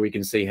 like, just so we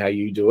can see how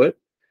you do it?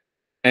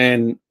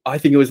 And I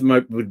think it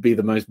would be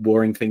the most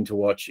boring thing to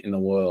watch in the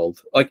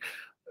world. Like,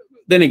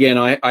 then again,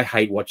 I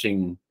hate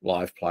watching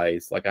live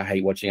plays. Like, I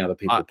hate watching other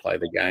people play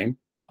the game.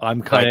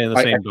 I'm kind of in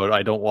the same boat.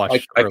 I don't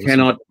watch. I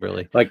cannot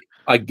really. Like,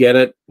 I get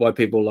it why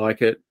people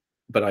like it,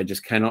 but I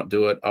just cannot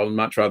do it. I would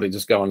much rather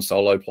just go on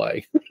solo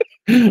play,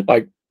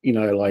 like, you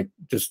know, like,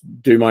 just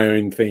do my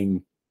own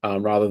thing,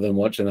 rather than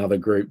watch another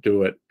group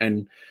do it.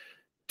 And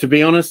to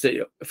be honest,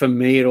 for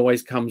me, it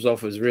always comes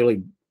off as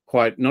really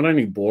quite not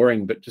only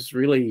boring, but just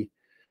really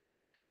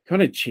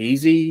kind of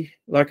cheesy.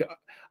 Like,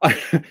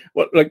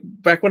 like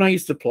back when I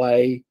used to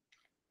play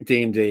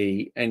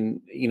D&D,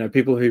 and, you know,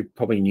 people who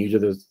probably new to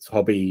this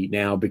hobby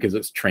now because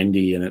it's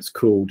trendy and it's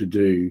cool to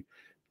do,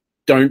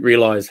 don't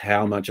realize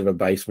how much of a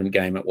basement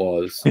game it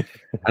was. And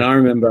I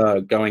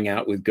remember going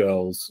out with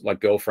girls, like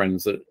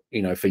girlfriends, that,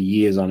 you know, for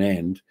years on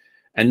end,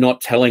 and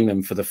not telling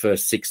them for the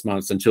first 6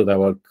 months until they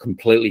were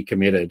completely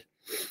committed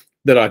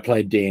that I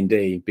played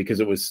D&D,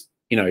 because it was,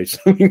 you know,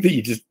 something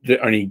that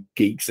only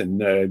geeks and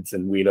nerds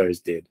and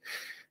weirdos did.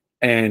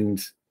 And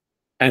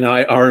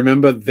I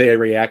remember their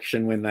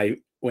reaction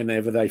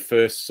whenever they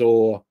first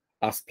saw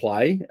us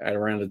play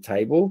around a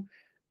table,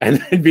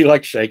 and they'd be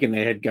like shaking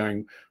their head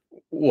going,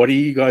 what are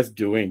you guys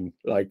doing?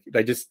 Like,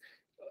 they just,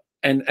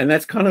 and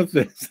that's kind of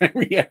the same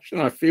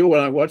reaction I feel when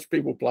I watch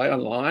people play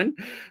online.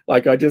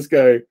 Like, I just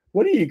go,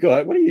 what are you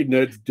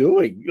nerds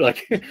doing?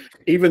 Like,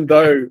 even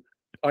though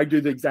I do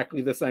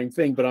exactly the same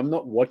thing, but I'm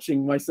not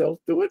watching myself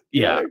do it.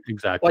 Yeah, know?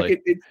 exactly.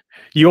 Like,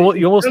 you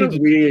almost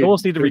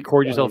need to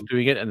record yourself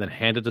doing it and then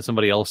hand it to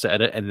somebody else to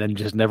edit, and then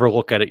just never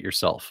look at it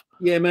yourself.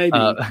 Yeah, maybe.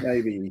 I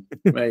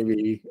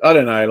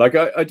don't know. Like,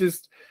 I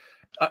just,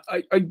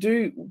 I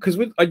do, because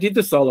I did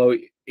the solo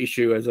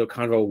issue as a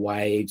kind of a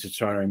way to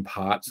try to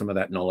impart some of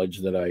that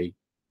knowledge that I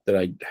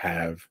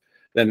have,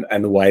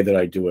 and the way that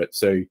I do it.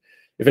 So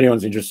if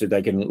anyone's interested,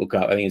 they can look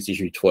up, I think it's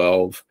issue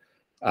 12,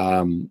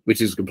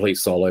 which is a complete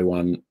solo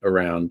one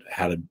around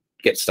how to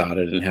get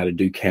started and how to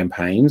do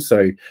campaigns.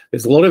 So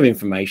there's a lot of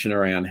information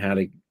around how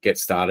to get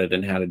started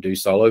and how to do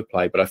solo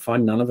play, but I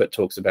find none of it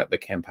talks about the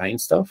campaign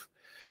stuff.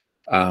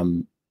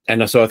 And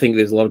so I think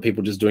there's a lot of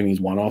people just doing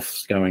these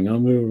one-offs going, oh, I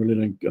really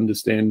don't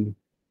understand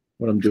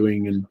what I'm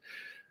doing,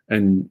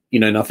 and you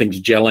know,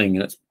 nothing's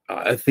gelling. And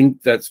I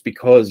think that's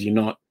because you're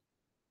not,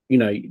 you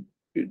know,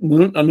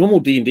 a normal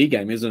D&D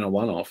game isn't a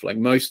one-off. Like,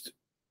 most,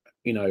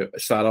 you know,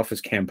 start off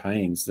as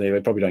campaigns. They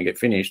probably don't get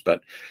finished,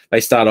 but they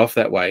start off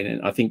that way.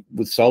 And I think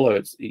with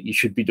solo, you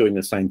should be doing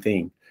the same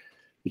thing.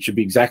 It should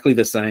be exactly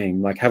the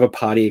same. Like, have a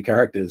party of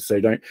characters.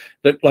 So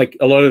like,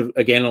 a lot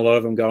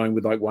of them going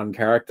with like one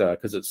character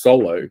because it's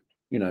solo.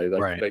 You know,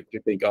 they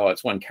think, oh,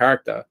 it's one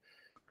character,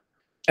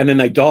 and then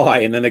they die,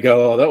 and then they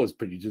go, oh, that was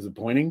pretty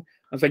disappointing.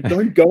 I was like,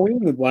 don't go in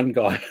with one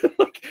guy.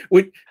 Like,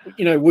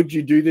 would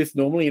you do this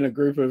normally in a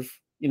group of,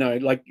 you know,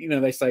 like, you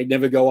know, they say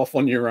never go off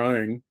on your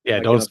own. Yeah,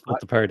 like, don't split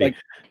the party.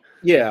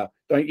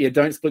 Like,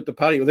 don't split the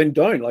party. Well, then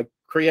don't, like,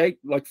 create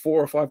like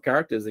 4 or 5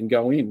 characters and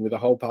go in with a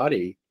whole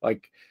party.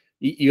 Like,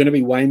 you're going to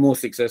be way more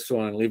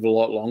successful and live a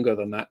lot longer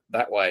than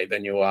that way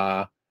than you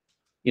are.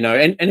 You know,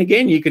 and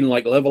again, you can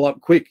like level up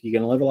quick, you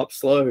can level up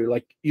slow.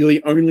 Like, you're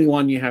the only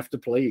one you have to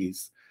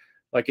please.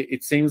 Like,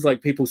 it seems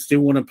like people still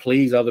want to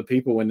please other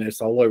people when they're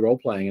solo role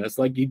playing, and it's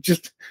like, you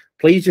just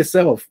please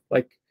yourself.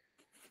 Like,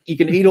 you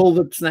can eat all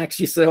the snacks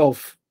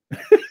yourself.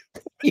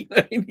 You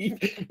know,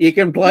 you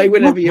can play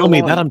whenever you want.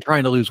 Tell me that I'm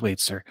trying to lose weight,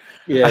 sir.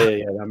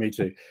 Yeah, me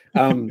too.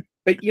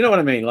 But you know what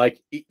I mean?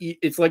 Like,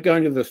 it's like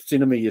going to the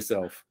cinema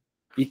yourself.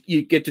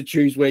 You get to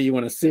choose where you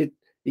want to sit.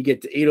 You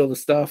get to eat all the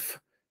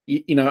stuff.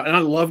 You know, and I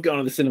love going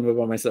to the cinema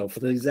by myself for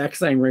the exact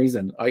same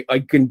reason. I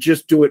can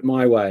just do it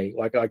my way.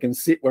 Like, I can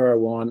sit where I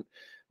want.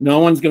 No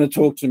one's going to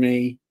talk to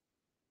me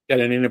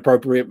at an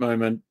inappropriate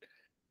moment.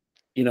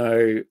 You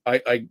know,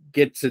 I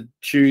get to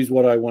choose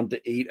what I want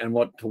to eat and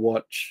what to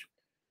watch.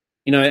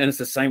 You know, and it's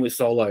the same with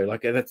solo.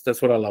 Like,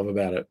 that's what I love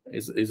about it.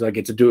 Is I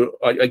get to do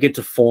it. I get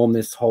to form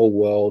this whole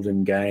world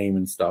and game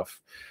and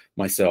stuff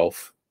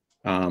myself.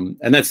 And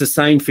that's the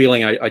same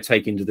feeling I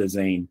take into the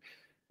zine.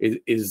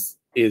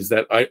 Is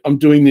that I'm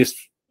doing this,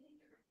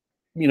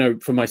 you know,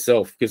 for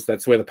myself, because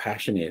that's where the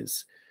passion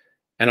is.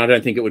 And I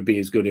don't think it would be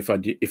as good if I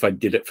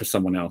did it for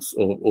someone else,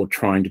 or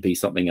trying to be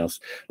something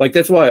else. Like,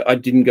 that's why I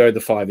didn't go the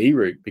 5e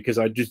route, because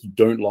I just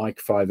don't like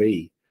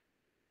 5e.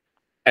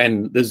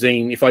 And the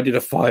zine, if I did a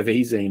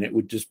 5e zine, it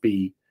would just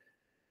be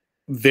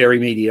very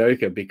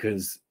mediocre,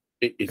 because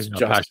it's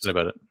just passionate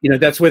about it. You know,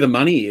 that's where the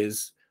money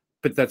is,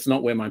 but that's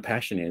not where my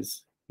passion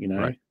is. You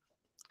know. Right.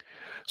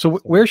 So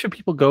where should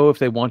people go if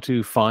they want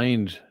to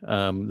find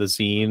the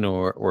zine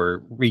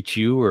or reach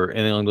you or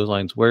anything along those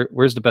lines?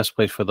 Where's the best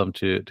place for them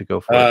to go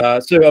for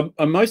it? So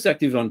I'm most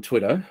active on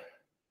Twitter.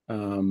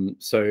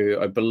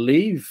 So I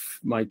believe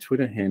my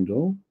Twitter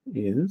handle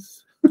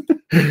is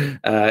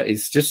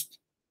just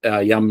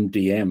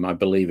YumDM. I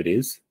believe it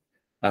is,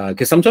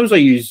 because sometimes I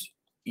use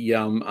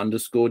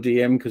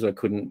Yum_DM because I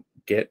couldn't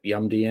get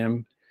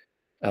YumDM,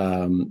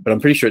 but I'm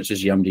pretty sure it's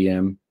just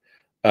YumDM.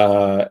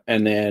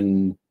 And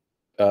then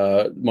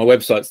my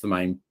website's the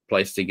main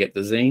place to get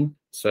the zine,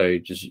 so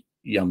just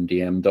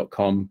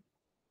YumDM.com,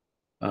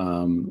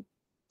 and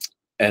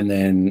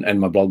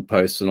my blog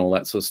posts and all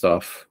that sort of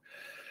stuff.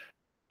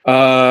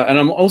 And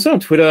I'm also on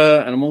Twitter,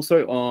 and I'm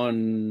also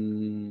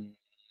on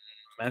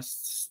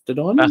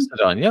Mastodon.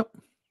 Yep.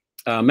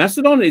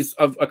 Mastodon is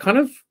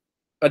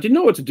I didn't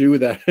know what to do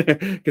with that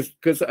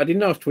because I didn't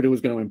know if Twitter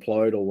was going to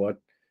implode or what.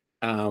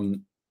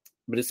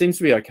 But it seems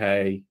to be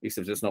okay,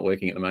 except it's not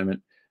working at the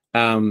moment.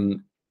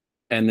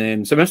 And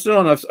then so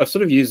Mastodon I've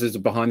sort of used as a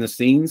behind the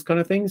scenes kind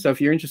of thing. So if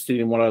you're interested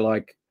in what I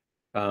like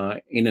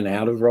in and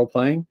out of role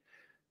playing,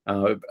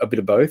 a bit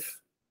of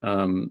both,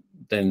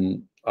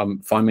 then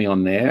find me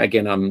on there.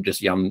 Again, I'm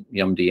just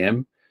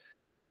YumDM.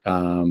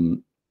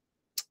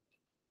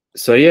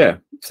 So yeah,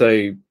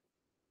 and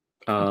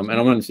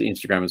I'm on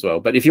Instagram as well.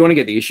 But if you want to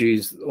get the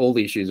issues, all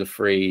the issues are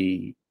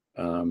free.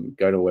 Go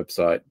to a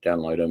website,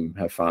 download them,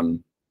 have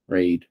fun,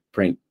 read,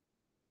 print,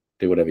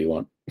 do whatever you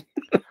want.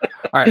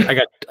 All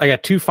right, I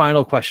got two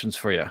final questions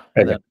for you,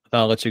 and Okay. then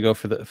I'll let you go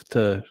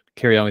to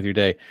carry on with your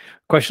day.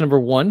 Question number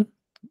one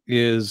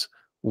is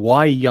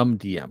why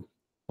YumDM?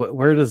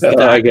 Where does that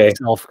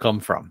itself come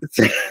from?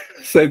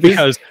 So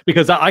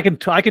because I can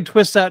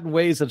twist that in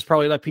ways that's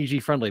probably not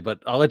PG friendly,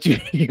 but I'll let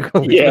you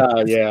go. Yeah.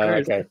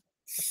 Okay.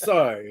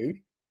 So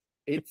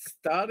it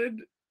started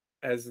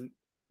as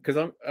because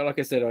I'm like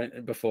I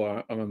said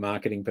before, I'm a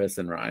marketing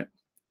person, right?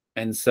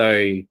 And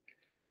so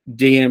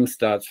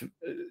DM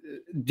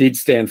did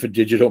stand for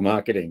digital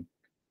marketing,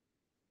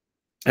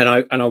 and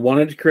I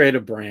wanted to create a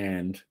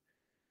brand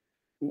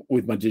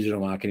with my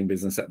digital marketing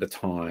business at the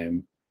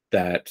time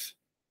that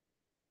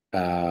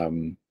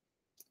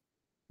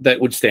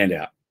would stand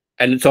out.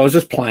 And so I was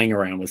just playing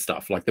around with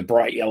stuff like the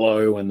bright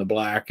yellow and the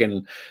black,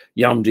 and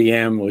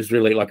YumDM was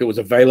really like it was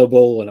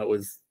available and it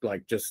was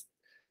like just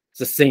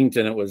succinct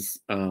and it was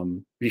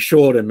be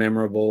short and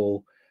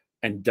memorable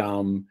and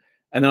dumb.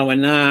 And then I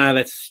went, nah,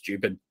 that's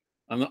stupid.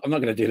 I'm not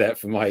going to do that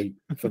for my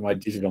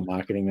digital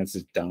marketing. That's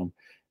just dumb.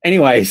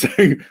 Anyway, so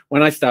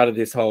when I started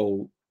this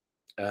whole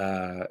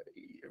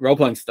role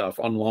playing stuff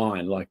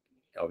online, like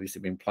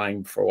obviously been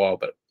playing for a while,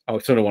 but I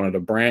sort of wanted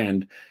a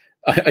brand.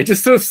 I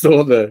just sort of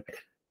saw the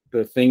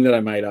thing that I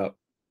made up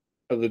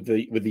with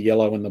the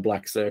yellow and the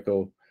black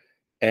circle,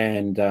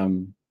 and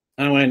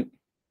I went,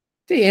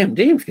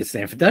 DM can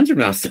stand for Dungeon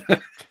Master.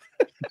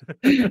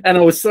 And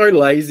I was so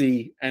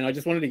lazy, and I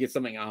just wanted to get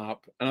something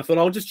up, and I thought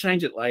I'll just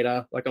change it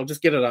later. Like I'll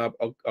just get it up.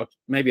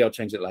 Maybe I'll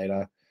change it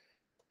later.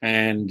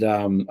 And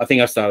I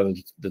think I started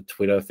the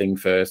Twitter thing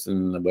first,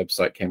 and the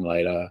website came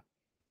later,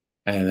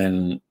 and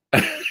then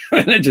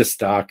and it just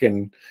stuck,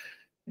 and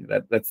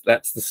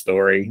that's the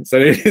story. So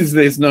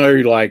there's no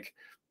like,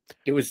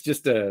 it was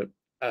just a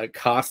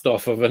cast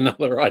off of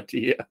another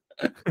idea.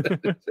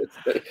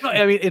 No,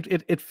 I mean,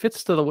 it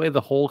fits to the way the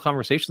whole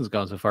conversation's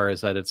gone so far, is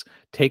that it's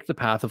take the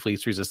path of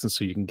least resistance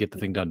so you can get the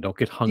thing done. Don't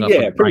get hung up.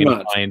 Yeah, pretty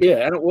much.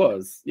 Yeah, and it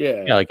was.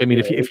 Yeah. Like I mean,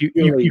 if you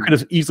could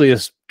have easily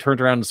just turned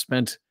around and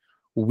spent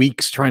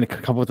weeks trying to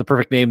come up with the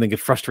perfect name, then get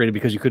frustrated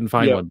because you couldn't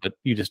find one, but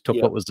you just took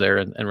what was there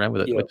and ran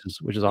with it,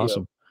 which is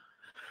awesome.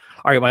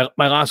 All right,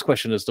 my last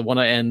question is the one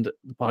I end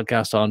the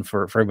podcast on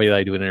for everybody that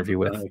I do an interview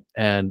with,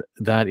 and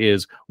that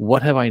is,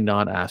 what have I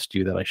not asked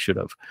you that I should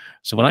have?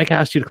 So when I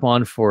asked you to come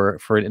on for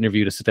an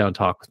interview to sit down and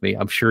talk with me,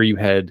 I'm sure you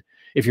had,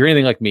 if you're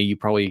anything like me, you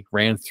probably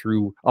ran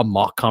through a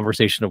mock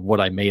conversation of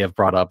what I may have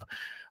brought up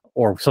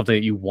or something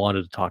that you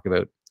wanted to talk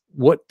about.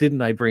 What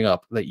didn't I bring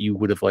up that you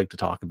would have liked to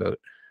talk about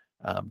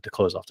to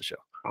close off the show?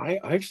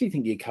 I actually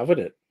think you covered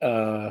it.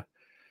 It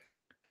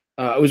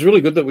was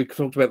really good that we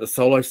talked about the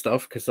solo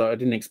stuff because I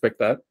didn't expect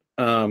that.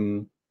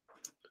 I'm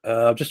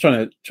just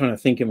trying to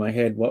think in my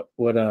head what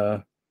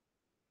or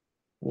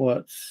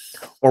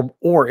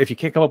if you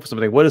can't come up with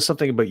something, what is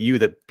something about you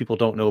that people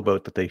don't know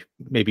about that they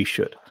maybe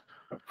should?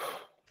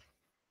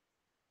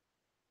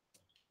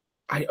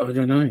 I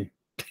don't know.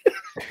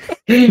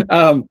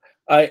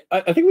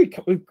 I think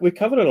we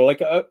covered it all.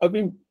 Like I've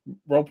been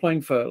role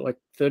playing for like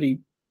 30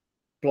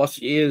 plus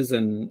years,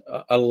 and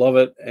I love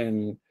it.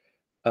 And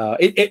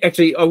it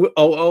actually,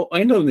 I'll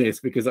end on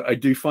this because I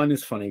do find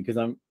this funny because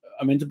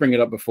I meant to bring it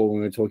up before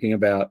when we were talking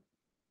about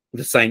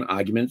the same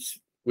arguments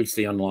we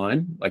see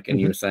online. Like, and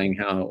you were saying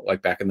how,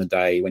 like, back in the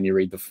day when you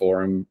read the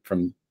forum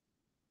from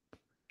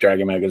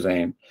Dragon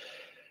Magazine,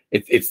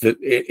 it's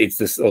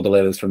this, or the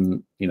letters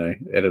from,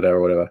 editor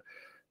or whatever.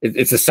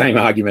 It's the same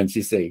arguments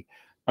you see.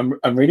 I'm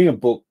reading a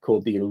book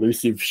called The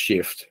Elusive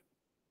Shift,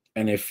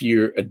 and if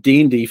you're a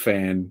D&D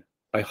fan,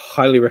 I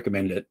highly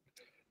recommend it.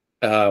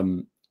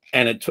 And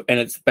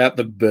it's about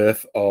the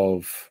birth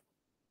of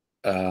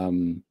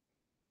D&D,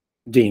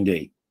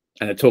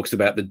 and it talks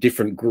about the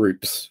different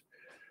groups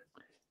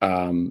Is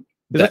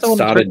that that the one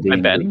that's started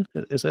written by D&D.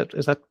 Ben? Is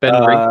that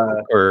Ben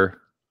Ring or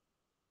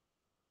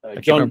I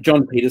can't remember.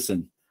 John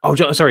Peterson. Oh,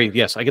 John, sorry.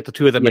 Yes, I get the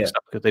two of them Yeah. mixed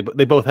up because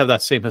they both have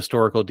that same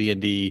historical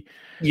D&D.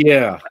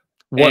 Yeah.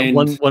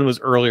 One was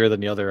earlier than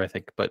the other, I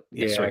think. But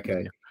yeah, sorry, okay.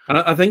 continue. And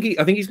I think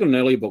he's got an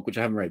earlier book which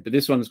I haven't read, but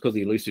this one is called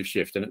The Elusive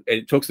Shift, and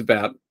it talks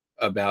about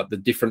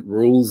the different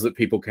rules that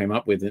people came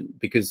up with,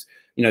 because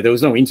there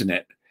was no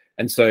internet,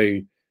 and so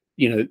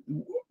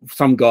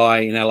some guy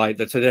in LA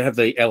so they have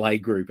the LA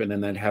group, and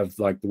then they'd have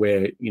like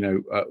where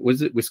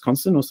was it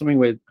Wisconsin or something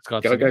where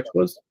Gygax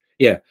was,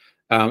 yeah.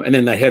 And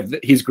then they have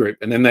his group,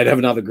 and then they'd have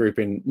another group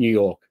in New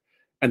York,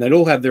 and they'd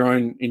all have their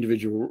own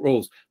individual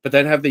rules, but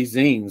they'd have these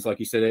zines, like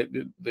you said,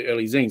 the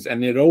early zines,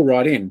 and they'd all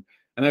write in,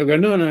 and they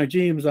would go, no,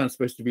 GMs aren't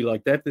supposed to be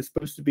like that. They're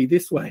supposed to be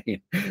this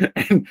way,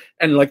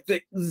 and like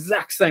the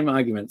exact same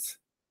arguments.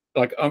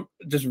 Like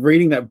just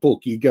reading that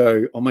book, you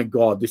go, oh my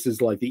God, this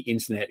is like the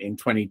internet in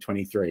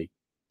 2023.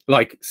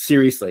 Like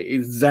seriously,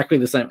 exactly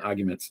the same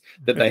arguments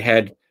that they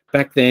had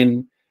back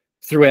then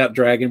throughout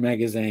Dragon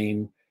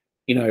magazine,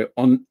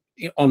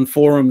 on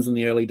forums in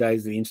the early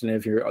days of the internet,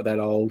 if you're that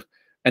old,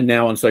 and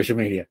now on social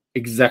media,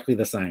 exactly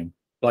the same.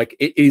 Like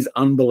it is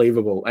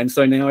unbelievable. And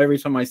so now every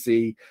time I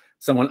see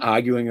someone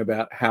arguing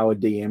about how a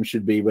DM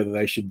should be, whether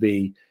they should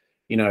be,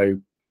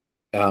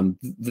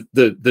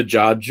 the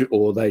judge,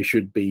 or they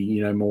should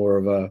be, more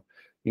of a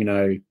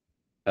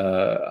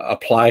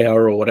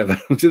player or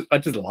whatever, I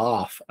just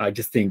laugh. I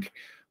just think,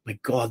 my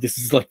God, this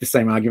is like the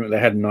same argument they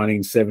had in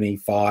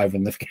 1975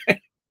 and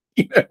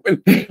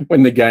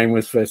when the game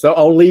was first. So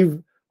I'll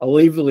leave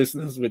the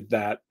listeners with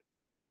that.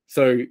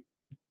 So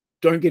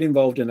don't get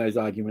involved in those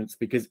arguments,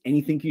 because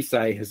anything you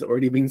say has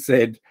already been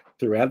said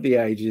throughout the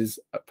ages,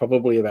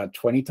 probably about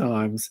 20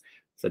 times.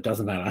 So it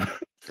doesn't matter.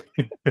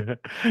 I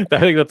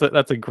think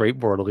that's a great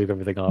board to leave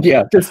everything off.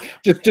 Yeah,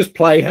 just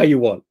play how you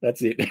want.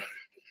 That's it.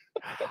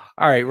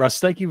 All right, Russ,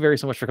 thank you very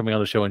so much for coming on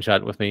the show and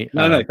chatting with me.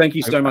 No, thank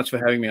you so much for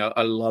having me.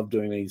 I love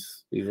doing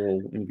these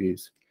little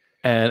interviews.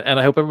 And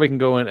I hope everybody can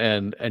go in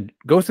and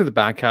go through the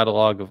back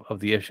catalog of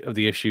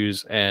the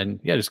issues, and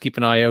just keep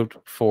an eye out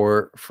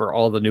for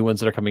all the new ones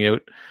that are coming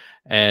out.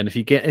 And if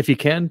you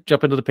can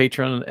jump into the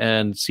Patreon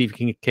and see if you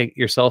can get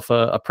yourself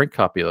a print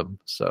copy of them.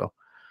 So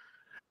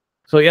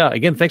yeah,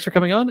 again, thanks for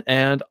coming on,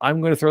 and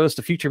I'm going to throw this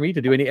to future me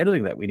to do any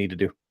editing that we need to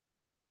do.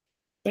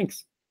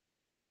 Thanks.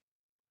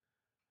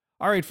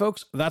 All right,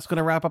 folks, that's going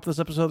to wrap up this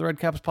episode of the Red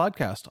Caps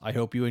podcast. I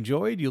hope you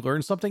enjoyed, you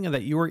learned something, and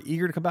that you are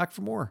eager to come back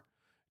for more.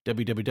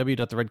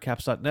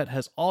 www.theredcaps.net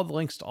has all the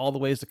links to all the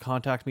ways to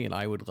contact me, and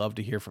I would love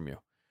to hear from you.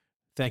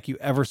 Thank you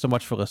ever so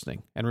much for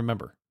listening. And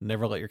remember,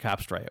 never let your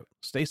caps dry out.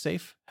 Stay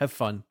safe, have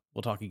fun.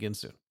 We'll talk again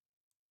soon.